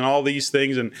hitting and all these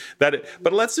things. But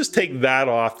let's just take that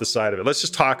off the side of it. Let's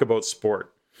just talk about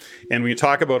sport. And we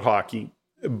talk about hockey,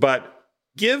 but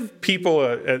give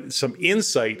people some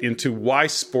insight into why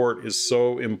sport is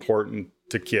so important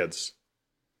to kids.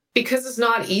 Because it's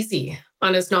not easy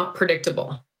and it's not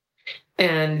predictable.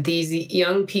 And these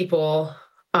young people,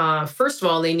 first of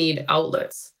all, they need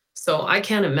outlets. So I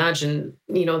can't imagine,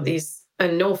 these,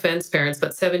 and no offense, parents,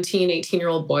 but 17,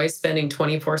 18-year-old boys spending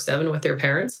 24/7 with their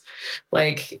parents.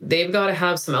 Like, they've got to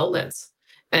have some outlets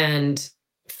and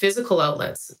physical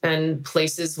outlets and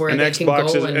places where they can go.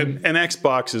 An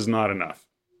Xbox is not enough,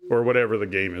 or whatever the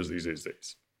game is these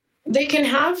days.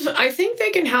 I think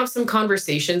they can have some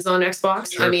conversations on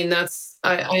Xbox. Sure. I mean,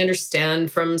 I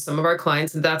understand from some of our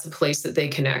clients that that's a place that they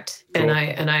connect. Cool.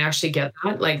 And I actually get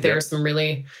that. Like, there are some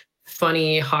really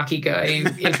funny hockey guy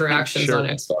interactions on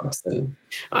Xbox, and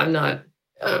I'm not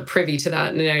privy to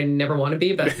that, and I never want to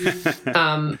be. But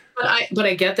but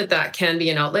I get that can be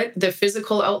an outlet, the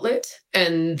physical outlet,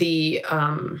 and the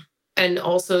and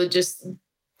also just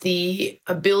the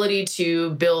ability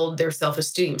to build their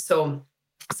self-esteem. So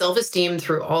self-esteem,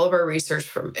 through all of our research,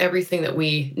 from everything that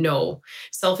we know,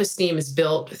 self-esteem is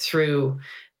built through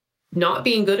not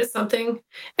being good at something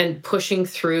and pushing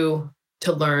through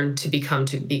to learn to be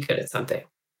good at something.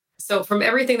 So from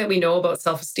everything that we know about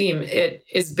self-esteem, it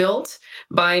is built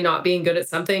by not being good at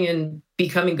something and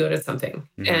becoming good at something.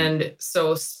 Mm-hmm. And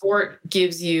so sport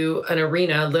gives you an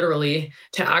arena, literally,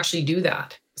 to actually do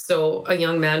that. So a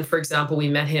young man, for example, we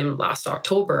met him last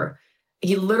October.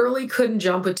 He literally couldn't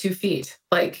jump with 2 feet.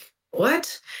 Like,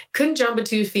 what? Couldn't jump with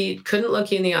 2 feet, couldn't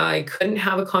look you in the eye, couldn't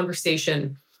have a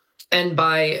conversation. And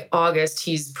by August,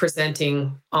 he's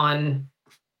presenting on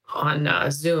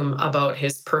Zoom about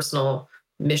his personal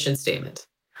mission statement.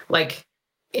 Like,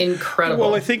 incredible.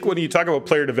 Well, I think when you talk about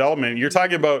player development, you're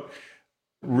talking about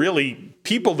really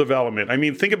people development. I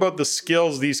mean, think about the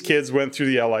skills these kids went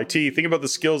through the LIT. Think about the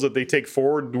skills that they take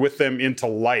forward with them into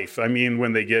life. I mean,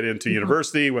 when they get into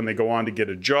university, when they go on to get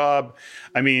a job,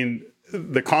 I mean,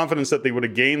 the confidence that they would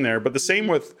have gained there. But the same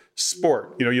with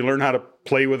sport. You learn how to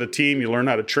play with a team, you learn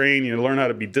how to train, you learn how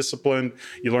to be disciplined,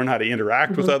 you learn how to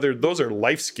interact with others. Those are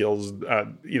life skills.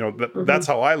 That's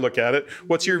how I look at it.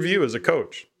 What's your view as a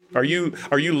coach? Are you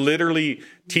literally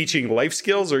teaching life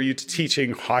skills, or are you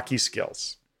teaching hockey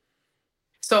skills?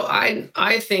 So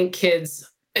I think kids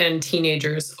and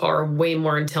teenagers are way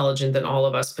more intelligent than all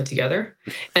of us put together.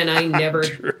 And I never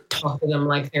talk to them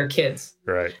like they're kids.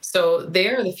 Right. So they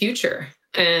are the future.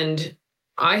 And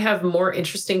I have more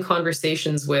interesting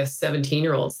conversations with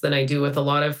 17-year-olds than I do with a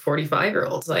lot of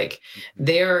 45-year-olds. Like,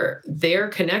 they're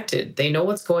connected. They know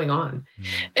what's going on.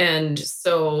 And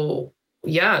so,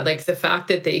 yeah, like the fact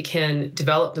that they can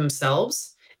develop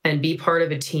themselves and be part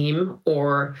of a team,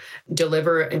 or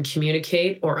deliver and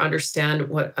communicate, or understand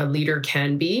what a leader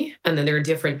can be. And then there are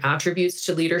different attributes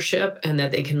to leadership, and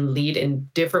that they can lead in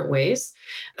different ways.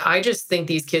 I just think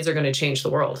these kids are going to change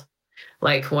the world.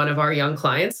 Like, one of our young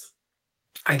clients,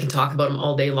 I can talk about him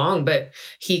all day long, but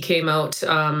he came out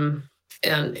and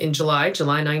in July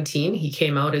 19, he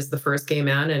came out as the first gay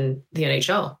man in the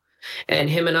NHL. And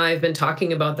him and I have been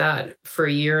talking about that for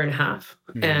a year and a half.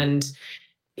 Mm-hmm. And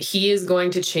he is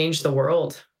going to change the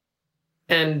world.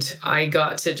 And I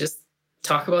got to just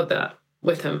talk about that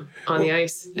with him on the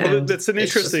ice. Well, that's an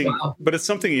interesting, but it's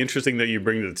something interesting that you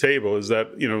bring to the table is that,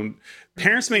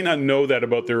 parents may not know that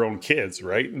about their own kids,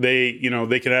 right? They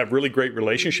can have really great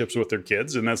relationships with their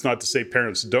kids, and that's not to say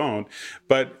parents don't,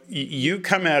 but you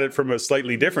come at it from a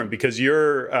slightly different, because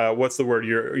you're, what's the word?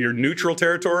 You're neutral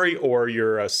territory, or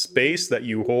you're a space that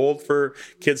you hold for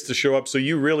kids to show up. So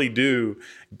you really do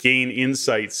gain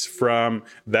insights from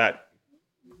that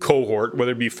cohort,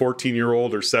 whether it be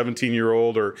 14-year-old or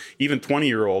 17-year-old or even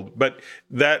 20-year-old. But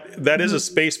that is a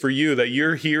space for you that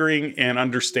you're hearing and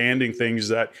understanding things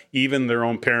that even their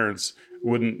own parents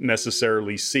wouldn't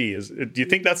necessarily see. Do you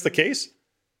think that's the case?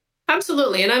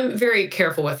 Absolutely. And I'm very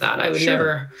careful with that. I would Sure.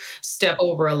 never step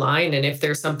over a line. And if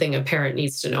there's something a parent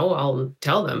needs to know, I'll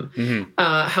tell them.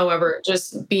 However,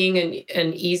 just being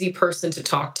an easy person to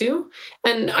talk to.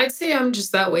 And I'd say I'm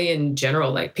just that way in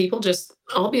general. Like people just,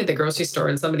 I'll be at the grocery store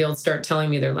and somebody will start telling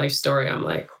me their life story. I'm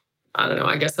like, I don't know,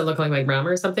 I guess I look like my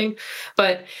grandma or something.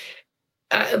 But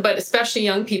especially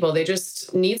young people, they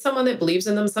just need someone that believes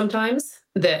in them sometimes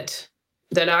that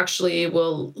actually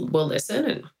will listen.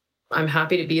 And I'm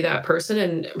happy to be that person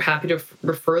and happy to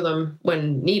refer them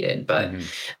when needed. But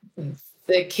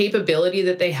the capability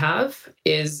that they have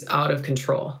is out of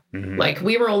control. Like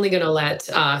we were only going to let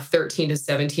 13 to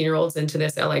 17-year-olds into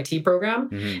this LIT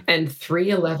program and 3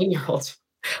 11-year-olds.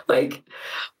 Like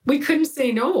we couldn't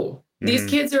say no. These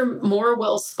kids are more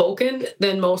well-spoken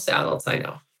than most adults I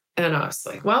know. And I was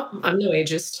like, well, I'm no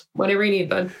ageist. Whatever you need,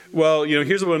 bud. Well,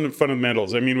 here's one of the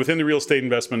fundamentals. I mean, within the Real Estate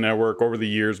Investment Network, over the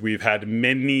years, we've had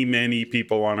many, many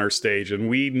people on our stage. And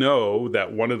we know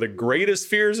that one of the greatest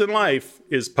fears in life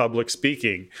is public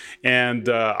speaking. And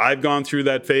I've gone through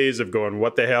that phase of going,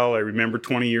 what the hell? I remember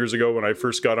 20 years ago when I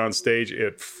first got on stage,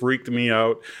 it freaked me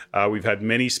out. We've had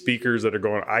many speakers that are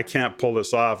going, I can't pull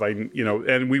this off. And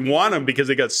we want them because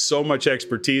they got so much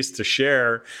expertise to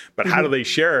share. But how do they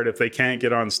share it if they can't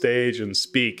get on stage and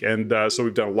speak? And so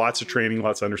we've done lots of training,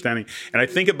 lots of understanding. And I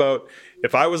think about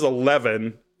if I was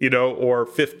 11, or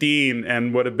 15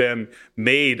 and would have been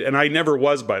made, and I never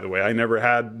was, by the way, I never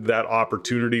had that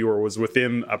opportunity or was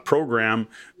within a program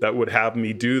that would have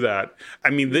me do that. I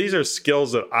mean, these are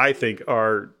skills that I think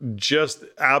are just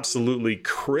absolutely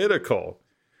critical.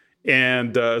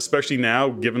 And especially now,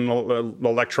 given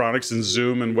electronics and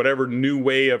Zoom and whatever new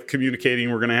way of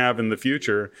communicating we're going to have in the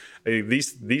future,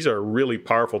 these are really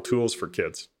powerful tools for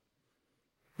kids.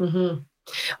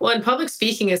 Well, and public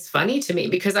speaking is funny to me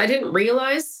because I didn't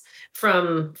realize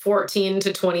from 14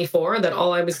 to 24 that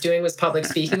all I was doing was public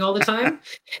speaking all the time.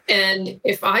 And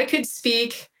if I could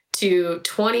speak to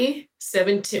 20,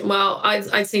 17, well,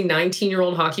 I'd say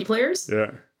 19-year-old hockey players,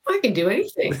 I can do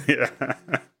anything.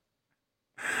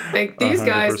 Like these 100%.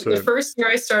 Guys, the first year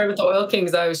I started with the Oil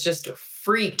Kings, I was just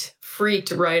freaked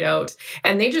right out.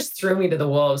 And they just threw me to the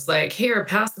wolves. Like, here,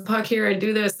 pass the puck here and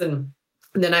do this. And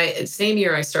then same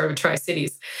year I started with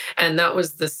Tri-Cities. And that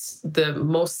was the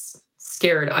most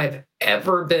scared I've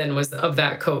ever been was of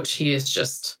that coach.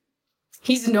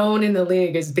 He's known in the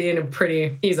league as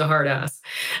being he's a hard ass.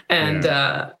 And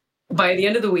by the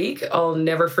end of the week, I'll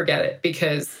never forget it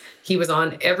because he was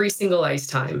on every single ice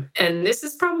time. And this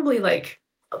is probably like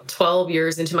 12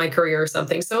 years into my career or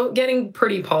something. So getting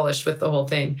pretty polished with the whole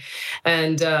thing.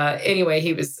 And anyway,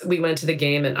 we went to the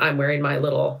game and I'm wearing my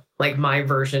little, like my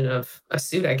version of a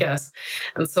suit, I guess.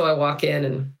 And so I walk in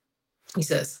and he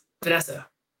says, Vanessa,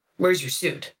 where's your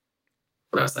suit?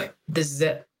 And I was like, this is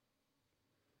it.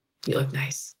 You look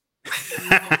nice.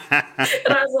 And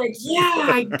I was like, yeah,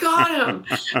 I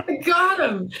got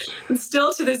him. And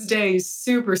still to this day, he's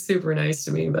super, super nice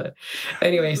to me. But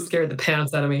anyway, scared the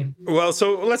pants out of me. Well,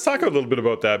 so let's talk a little bit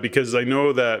about that because I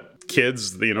know that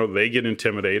kids, they get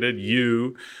intimidated.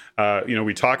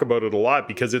 We talk about it a lot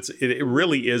because it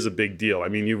really is a big deal. I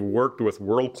mean, you've worked with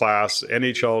world-class,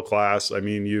 NHL class. I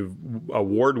mean, you've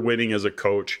award-winning as a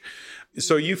coach.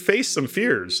 So you face some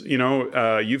fears,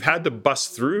 you've had to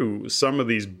bust through some of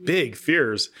these big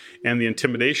fears and the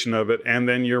intimidation of it. And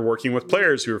then you're working with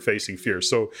players who are facing fears.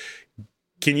 So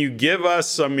can you give us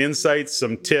some insights,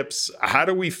 some tips? How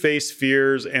do we face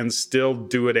fears and still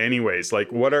do it anyways? Like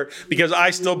because I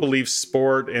still believe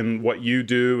sport and what you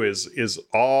do is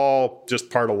all just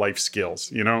part of life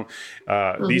skills.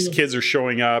 These kids are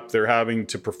showing up, they're having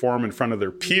to perform in front of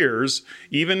their peers,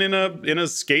 even in a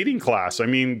skating class. I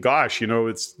mean, gosh,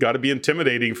 it's got to be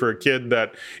intimidating for a kid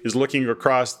that is looking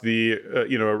across the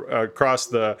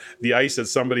ice at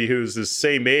somebody who's the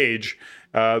same age,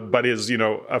 but is,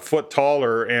 a foot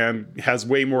taller and has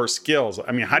way more skills.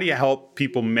 I mean, how do you help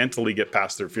people mentally get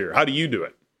past their fear? How do you do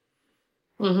it?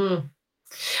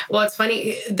 Well, it's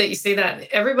funny that you say that.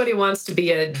 Everybody wants to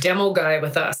be a demo guy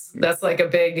with us. That's like a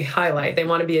big highlight. They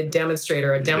want to be a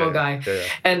demonstrator, a demo guy. Yeah.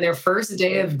 And their first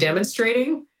day of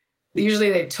demonstrating,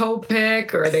 usually they toe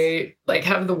pick or they like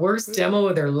have the worst demo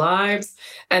of their lives.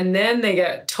 And then they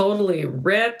get totally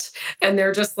ripped and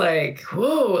they're just like,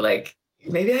 whoa, like,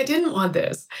 maybe I didn't want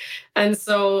this. And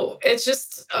so it's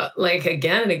just like,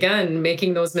 again and again,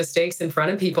 making those mistakes in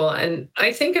front of people. And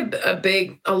I think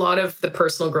a lot of the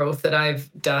personal growth that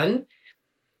I've done,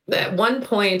 at one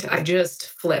point I just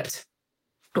flipped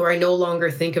where I no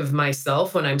longer think of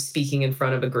myself when I'm speaking in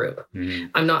front of a group.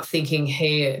 I'm not thinking,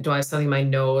 hey, do I have something in my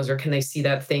nose or can they see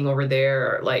that thing over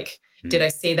there? Or like, did I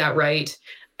say that right?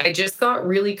 I just got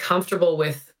really comfortable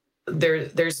with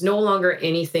there's no longer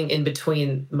anything in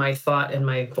between my thought and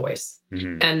my voice.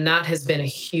 And that has been a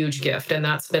huge gift. And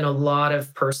that's been a lot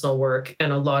of personal work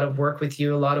and a lot of work with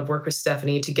you, a lot of work with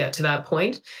Stephanie to get to that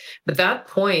point. But that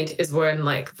point is when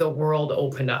like the world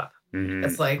opened up.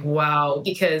 It's like, wow,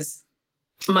 because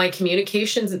my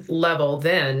communications level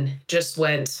then just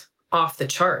went off the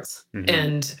charts.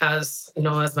 And as you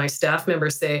know, as my staff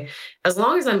members say, as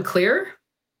long as I'm clear,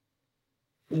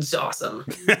 it's awesome.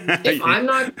 If I'm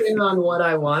not clear on what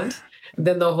I want,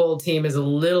 then the whole team is a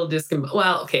little a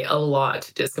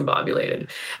lot discombobulated.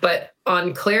 But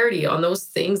on clarity, on those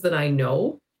things that I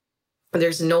know,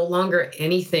 there's no longer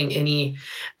anything, any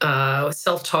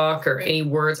self-talk or any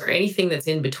words or anything that's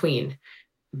in between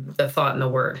the thought and the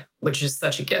word, which is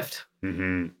such a gift.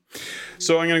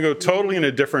 So I'm going to go totally in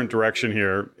a different direction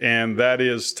here, and that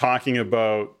is talking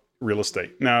about real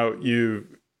estate. Now,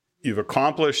 you've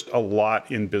accomplished a lot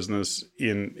in business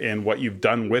in what you've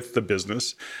done with the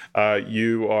business.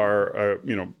 You are,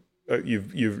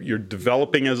 you're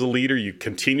developing as a leader. You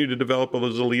continue to develop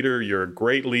as a leader. You're a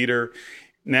great leader.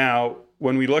 Now,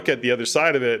 when we look at the other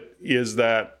side of it, is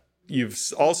that you've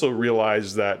also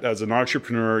realized that as an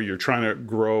entrepreneur, you're trying to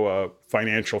grow a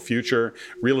financial future.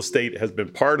 Real estate has been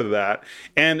part of that,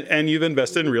 and you've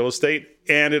invested in real estate.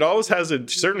 And it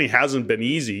certainly hasn't been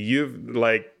easy. You've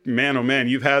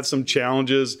you've had some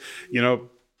challenges,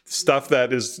 stuff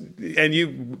that is, and you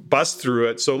bust through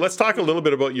it. So let's talk a little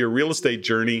bit about your real estate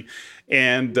journey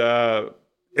and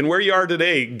where you are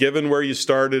today, given where you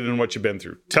started and what you've been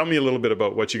through. Tell me a little bit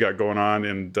about what you got going on,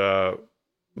 and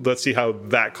let's see how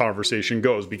that conversation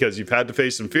goes, because you've had to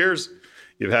face some fears,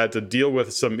 you've had to deal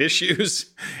with some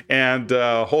issues, and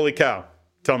holy cow,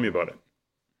 tell me about it.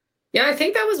 Yeah, I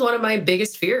think that was one of my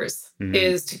biggest fears,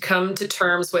 is to come to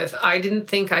terms with, I didn't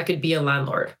think I could be a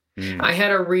landlord. I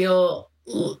had a real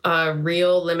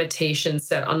limitation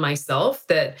set on myself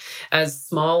that as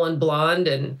small and blonde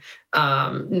and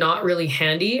not really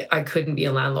handy, I couldn't be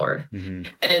a landlord.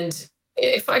 And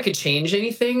if I could change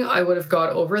anything, I would have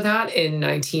got over that in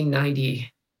 1999.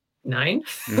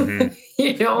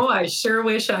 I sure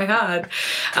wish I had.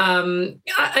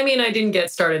 I didn't get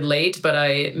started late, but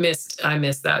I missed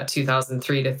that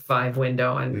 2003 to 5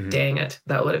 window, and dang it,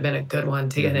 that would have been a good one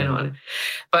to get in on.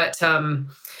 But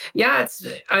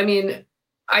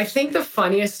I think the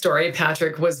funniest story,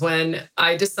 Patrick, was when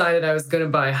I decided I was going to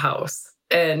buy a house.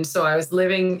 And so I was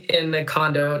living in the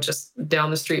condo just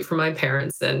down the street from my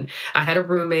parents, and I had a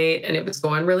roommate, and it was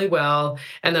going really well.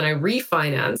 And then I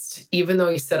refinanced, even though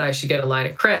he said I should get a line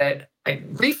of credit. I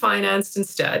refinanced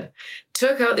instead,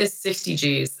 took out this 60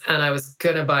 G's, and I was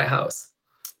going to buy a house.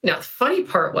 Now, the funny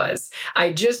part was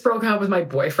I just broke up with my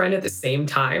boyfriend at the same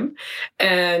time,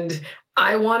 and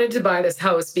I wanted to buy this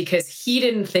house because he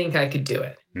didn't think I could do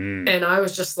it. And I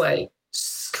was just like,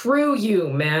 screw you,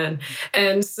 man.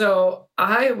 And so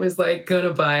I was like,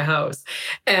 gonna buy a house.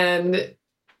 And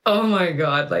oh my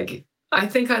God, I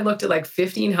think I looked at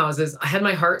 15 houses. I had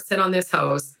my heart set on this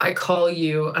house. I call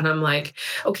you and I'm like,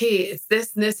 okay, it's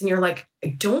this and this. And you're like, I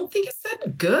don't think it's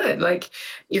that good.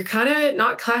 You're kind of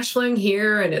not cash flowing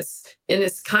here. And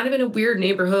it's kind of in a weird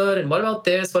neighborhood. And what about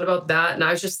this? What about that? And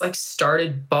I was just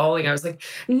started bawling. I was like,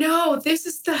 no, this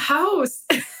is the house.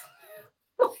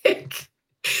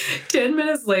 10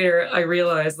 minutes later, I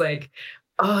realized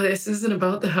oh, this isn't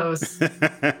about the house.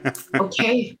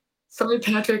 Okay. Sorry,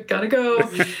 Patrick, gotta go.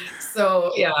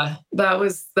 So yeah, that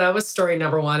was story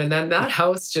number one. And then that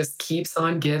house just keeps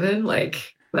on giving.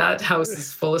 That house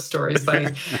is full of stories,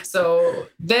 buddy. So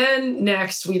then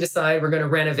next we decide we're going to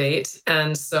renovate.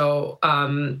 And so,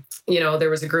 there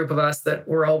was a group of us that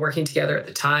were all working together at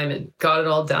the time and got it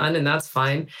all done, and that's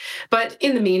fine. But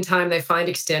in the meantime, they find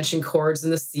extension cords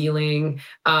in the ceiling.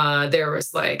 There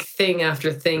was thing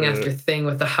after thing after thing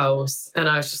with the house. And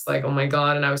I was just like, oh my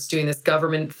God. And I was doing this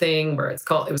government thing where it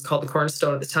was called the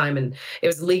Cornerstone at the time, and it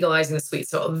was legalizing the suite.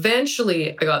 So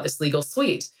eventually I got this legal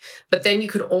suite, but then you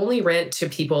could only rent to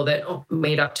people that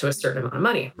made up to a certain amount of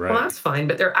money. Right. Well, that's fine.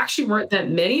 But there actually weren't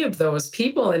that many of those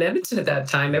people in Edmonton at that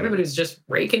time. Everybody was just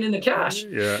raking in the cash.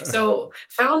 Yeah. So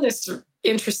found this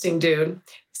interesting dude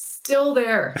still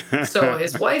there. So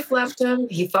his wife left him.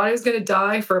 He thought he was going to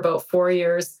die for about 4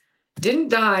 years. Didn't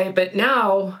die, but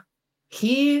now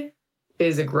he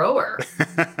is a grower.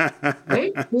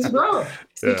 Right? He's a grower.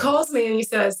 So he calls me and he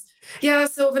says, yeah,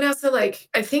 so Vanessa,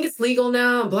 I think it's legal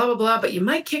now, blah, blah, blah, but you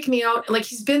might kick me out.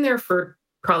 He's been there for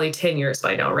probably 10 years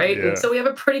by now, right? Yeah. And so we have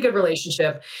a pretty good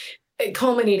relationship,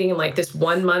 culminating in this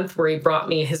 1 month where he brought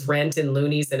me his rent in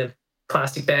loonies in a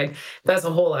plastic bag. That's a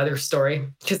whole other story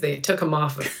because they took him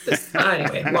off of this.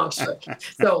 Anyway, long story.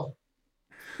 So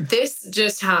this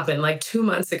just happened like 2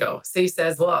 months ago. So he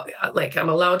says, well, like I'm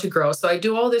allowed to grow. So I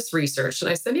do all this research. And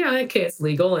I said, yeah, okay, it's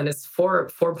legal and it's four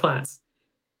plants.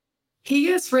 He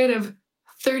gets rid of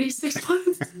 36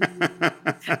 plants.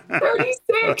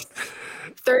 36.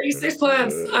 36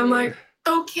 plants. I'm like,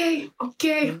 okay.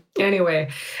 Anyway,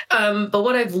 but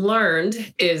what I've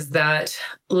learned is that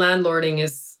landlording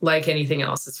is like anything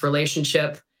else. It's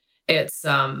relationship. It's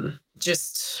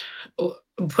just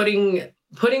putting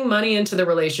money into the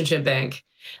relationship bank.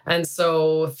 And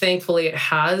so thankfully it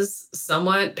has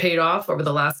somewhat paid off over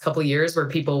the last couple of years where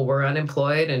people were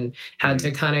unemployed and had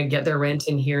to kind of get their rent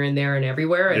in here and there and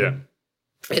everywhere. And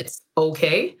it's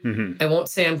okay. I won't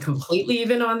say I'm completely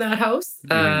even on that house.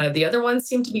 The other ones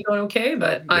seem to be going okay,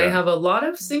 but I have a lot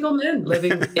of single men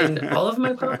living in all of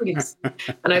my properties.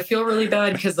 And I feel really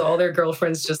bad because all their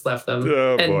girlfriends just left them.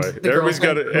 Oh, and boy.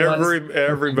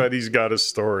 Everybody's got a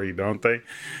story, don't they?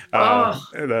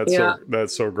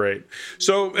 That's so great.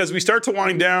 So as we start to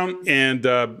wind down, and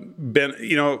Ben,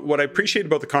 what I appreciate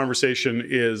about the conversation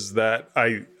is that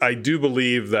I do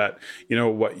believe that,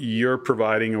 what you're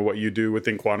providing and what you do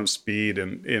within Quantum Speed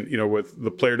and with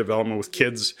the player development with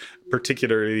kids,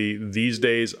 particularly these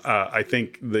days, I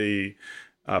think the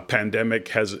pandemic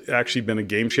has actually been a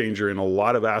game changer in a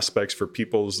lot of aspects for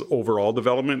people's overall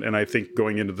development. And I think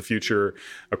going into the future,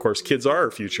 of course, kids are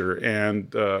our future.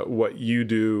 And what you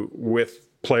do with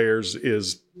players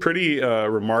is pretty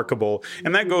remarkable.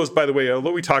 And that goes, by the way,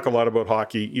 although we talk a lot about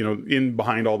hockey, in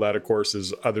behind all that, of course,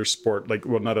 is other sport,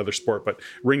 not other sport, but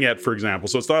ringette, for example.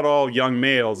 So it's not all young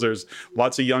males. There's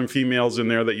lots of young females in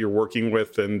there that you're working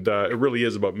with. And it really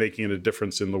is about making a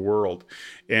difference in the world.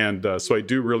 And so I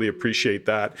do really appreciate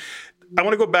that. I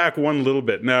want to go back one little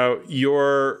bit. Now,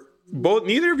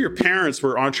 neither of your parents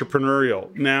were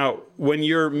entrepreneurial. Now, when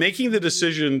you're making the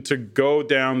decision to go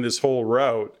down this whole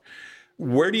route,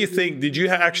 where do you think,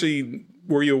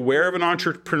 were you aware of an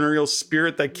entrepreneurial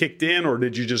spirit that kicked in, or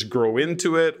did you just grow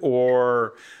into it?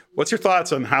 Or what's your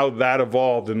thoughts on how that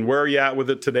evolved and where are you at with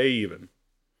it today even?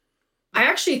 I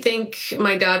actually think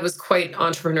my dad was quite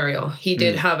entrepreneurial. He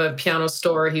did have a piano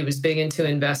store. He was big into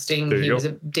investing. He was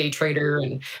a day trader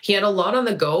and he had a lot on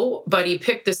the go, but he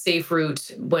picked the safe route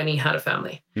when he had a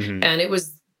family. And it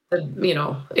was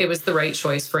the right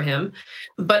choice for him.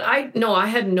 But I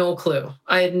had no clue.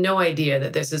 I had no idea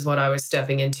that this is what I was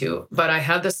stepping into. But I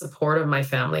had the support of my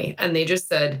family. And they just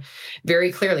said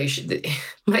very clearly,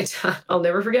 my dad, I'll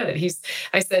never forget it.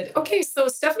 I said, okay, so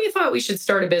Stephanie thought we should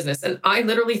start a business. And I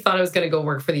literally thought I was going to go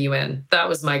work for the UN. That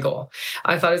was my goal.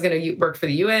 I thought I was going to work for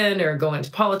the UN or go into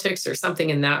politics or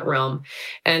something in that realm.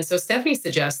 And so Stephanie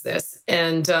suggests this.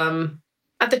 And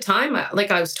at the time,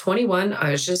 I was 21,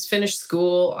 I was just finished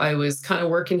school. I was kind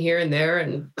of working here and there.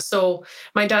 And so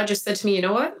my dad just said to me, you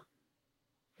know what?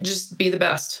 Just be the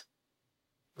best.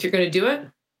 If you're going to do it,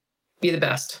 be the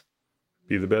best.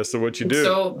 Be the best of what you do.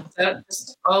 So that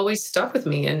just always stuck with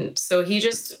me. And so he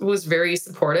just was very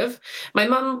supportive. My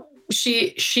mom,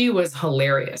 she was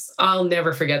hilarious. I'll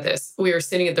never forget this. We were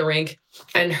sitting at the rink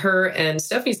and her and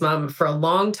Stephanie's mom for a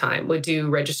long time would do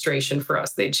registration for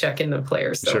us. They'd check in the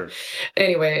players. So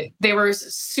anyway, they were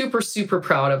super, super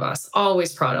proud of us,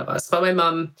 always proud of us. But my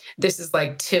mom, this is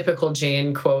like typical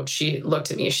Jane quote. She looked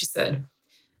at me and she said,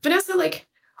 Vanessa,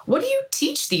 what do you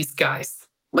teach these guys?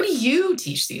 What do you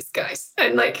teach these guys?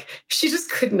 And she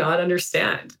just could not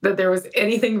understand that there was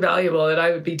anything valuable that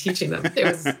I would be teaching them. It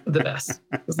was the best.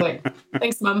 It was like,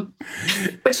 thanks, Mom.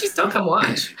 But she still come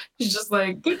watch. She's just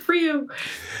like, good for you.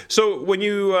 So when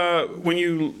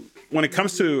it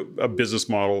comes to a business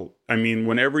model, I mean,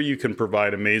 whenever you can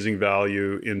provide amazing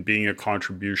value in being a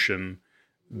contribution,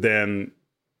 then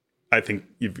I think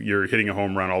you're hitting a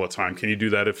home run all the time. Can you do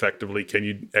that effectively? Can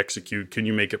you execute? Can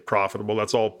you make it profitable?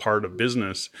 That's all part of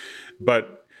business.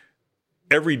 But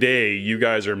every day you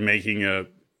guys are making a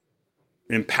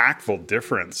impactful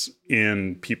difference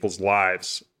in people's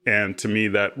lives. And to me,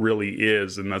 that really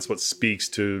is. And that's what speaks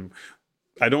to,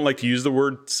 I don't like to use the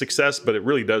word success, but it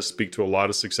really does speak to a lot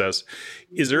of success.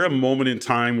 Is there a moment in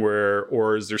time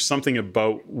or is there something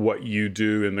about what you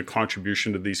do and the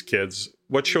contribution to these kids?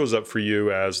 What shows up for you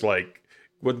as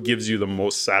what gives you the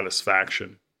most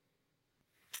satisfaction?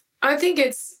 I think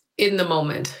it's in the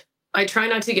moment. I try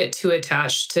not to get too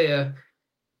attached to,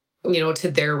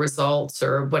 to their results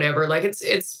or whatever.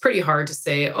 It's pretty hard to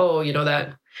say,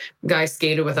 that guy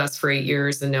skated with us for 8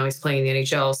 years and now he's playing in the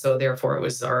NHL. So therefore it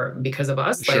was because of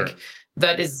us. Sure.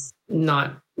 That is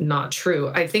not true.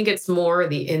 I think it's more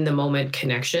the in the moment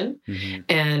connection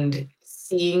and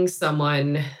seeing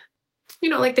someone,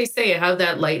 like they say, have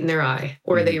that light in their eye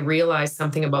where they realize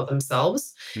something about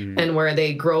themselves and where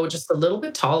they grow just a little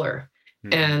bit taller.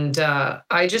 And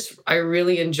I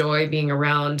really enjoy being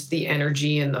around the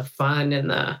energy and the fun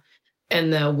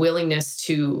and the willingness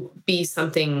to be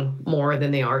something more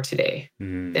than they are today,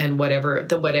 and whatever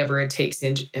it takes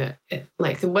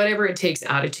whatever it takes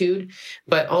attitude,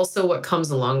 but also what comes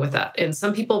along with that. And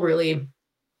some people really,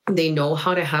 they know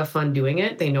how to have fun doing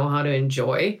it. They know how to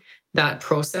enjoy that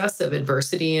process of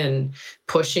adversity and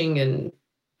pushing and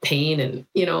pain and,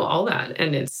 all that.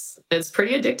 And it's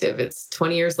pretty addictive. It's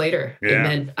 20 years later.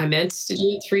 Yeah. I meant to do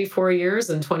it 3-4 years,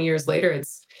 and 20 years later,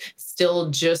 it's still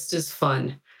just as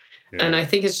fun. Yeah. And I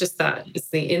think it's just that it's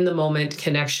the in the moment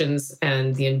connections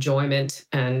and the enjoyment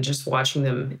and just watching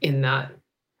them in that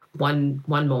one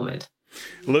moment.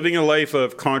 Living a life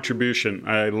of contribution.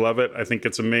 I love it. I think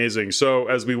it's amazing. So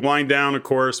as we wind down, of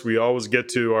course, we always get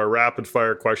to our rapid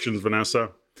fire questions,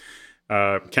 Vanessa.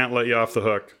 Can't let you off the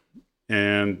hook.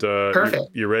 And perfect.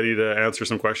 You ready to answer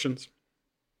some questions?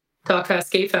 Talk fast,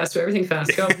 skate fast, do everything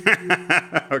fast. Go.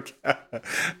 Okay.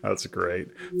 That's great.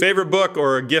 Favorite book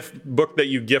or a book that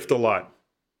you gift a lot?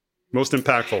 Most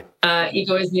impactful?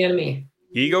 Ego is the Enemy.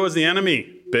 Ego is the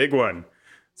Enemy. Big one.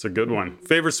 It's a good one.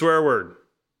 Favorite swear word?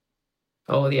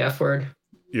 Oh, the F word.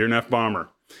 You're an F-bomber.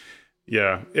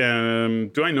 Yeah.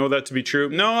 Do I know that to be true?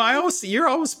 No, you're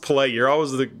always polite. You're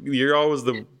always the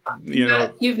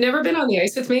You've never been on the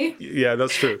ice with me. Yeah,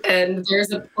 that's true. And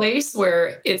there's a place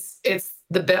where it's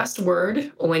the best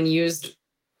word when used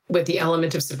with the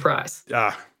element of surprise.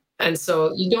 And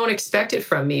so you don't expect it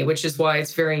from me, which is why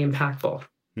it's very impactful.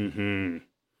 Mm-hmm.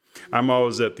 I'm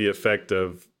always at the effect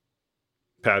of,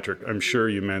 Patrick, I'm sure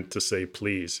you meant to say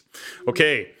please.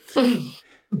 Okay.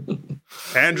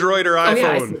 Android or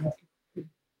iPhone? Oh, yeah,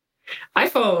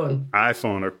 iPhone.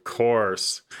 iPhone, of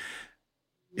course.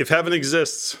 If heaven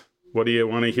exists, what do you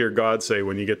want to hear God say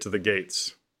when you get to the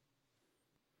gates?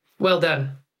 Well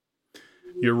done.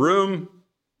 Your room,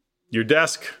 your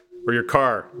desk, or your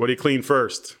car? What do you clean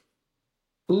first?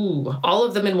 Ooh, all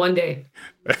of them in one day.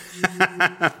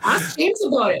 Ask James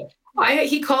about it.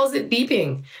 He calls it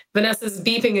beeping. Vanessa's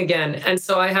beeping again. And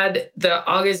so I had the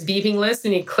August beeping list,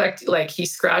 and he clicked, he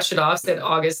scratched it off, said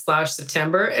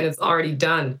August/September, and it's already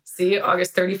done. See,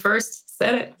 August 31st,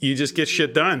 said it. You just get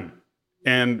shit done.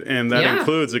 And that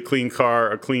includes a clean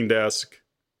car, a clean desk,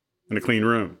 and a clean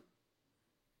room.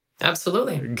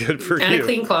 Absolutely. Good for you. And a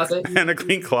clean closet. And a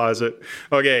clean closet.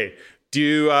 Okay.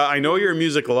 I know you're a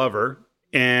music lover,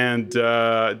 and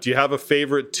do you have a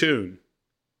favorite tune?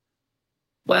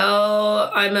 Well,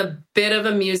 I'm a bit of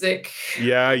a music.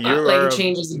 Yeah, you're a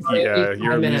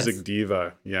music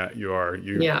diva. Yeah, you are.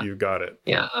 You got it.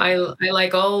 Yeah, I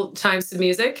like all types of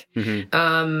music.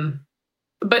 Mm-hmm.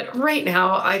 But right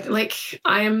now, I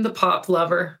am the pop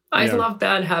lover. I love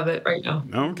Bad Habit right now.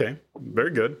 Oh, okay, very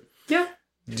good. Yeah.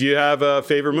 Do you have a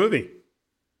favorite movie?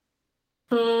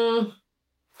 I'm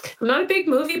not a big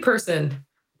movie person.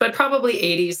 But probably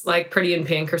 80s, like Pretty in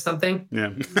Pink or something.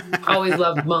 Yeah. Always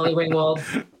loved Molly Ringwald.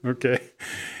 Okay.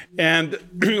 And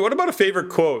what about a favorite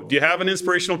quote? Do you have an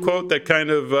inspirational quote that kind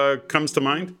of comes to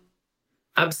mind?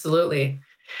 Absolutely.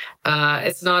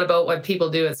 It's not about what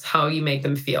people do, it's how you make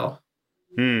them feel.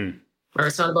 Or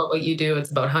it's not about what you do,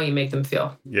 it's about how you make them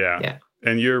feel. Yeah.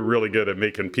 And you're really good at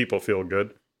making people feel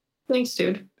good. Thanks,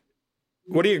 dude.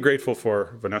 What are you grateful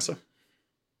for, Vanessa?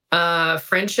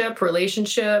 Friendship,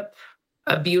 relationship,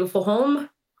 a beautiful home,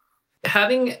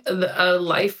 having a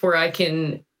life where I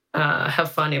can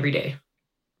have fun every day.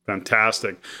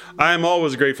 Fantastic. I'm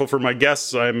always grateful for my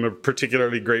guests. I'm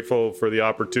particularly grateful for the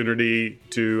opportunity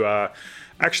to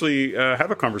actually have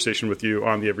a conversation with you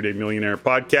on the Everyday Millionaire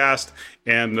podcast,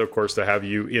 and of course to have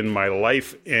you in my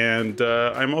life. And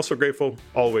I'm also grateful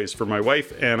always for my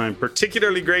wife, and I'm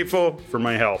particularly grateful for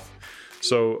my health.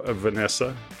 So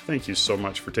Vanessa, thank you so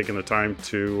much for taking the time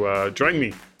to join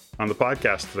me on the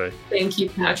podcast today. Thank you,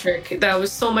 Patrick. That was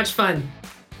so much fun.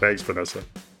 Thanks, Vanessa.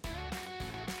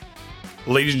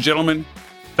 Ladies and gentlemen,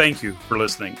 thank you for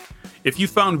listening. If you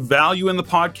found value in the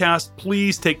podcast,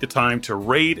 please take the time to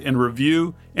rate and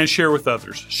review and share with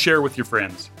others. Share with your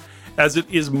friends. As it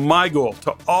is my goal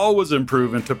to always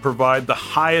improve and to provide the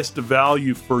highest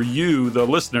value for you, the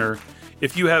listener.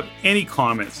 If you have any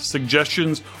comments,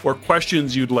 suggestions, or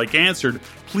questions you'd like answered,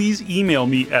 please email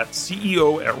me at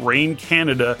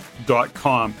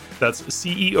ceo@reincanada.com. That's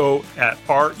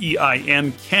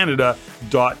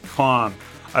ceo@reincanada.com.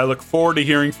 I look forward to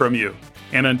hearing from you.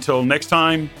 And until next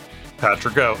time,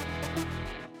 Patrick out.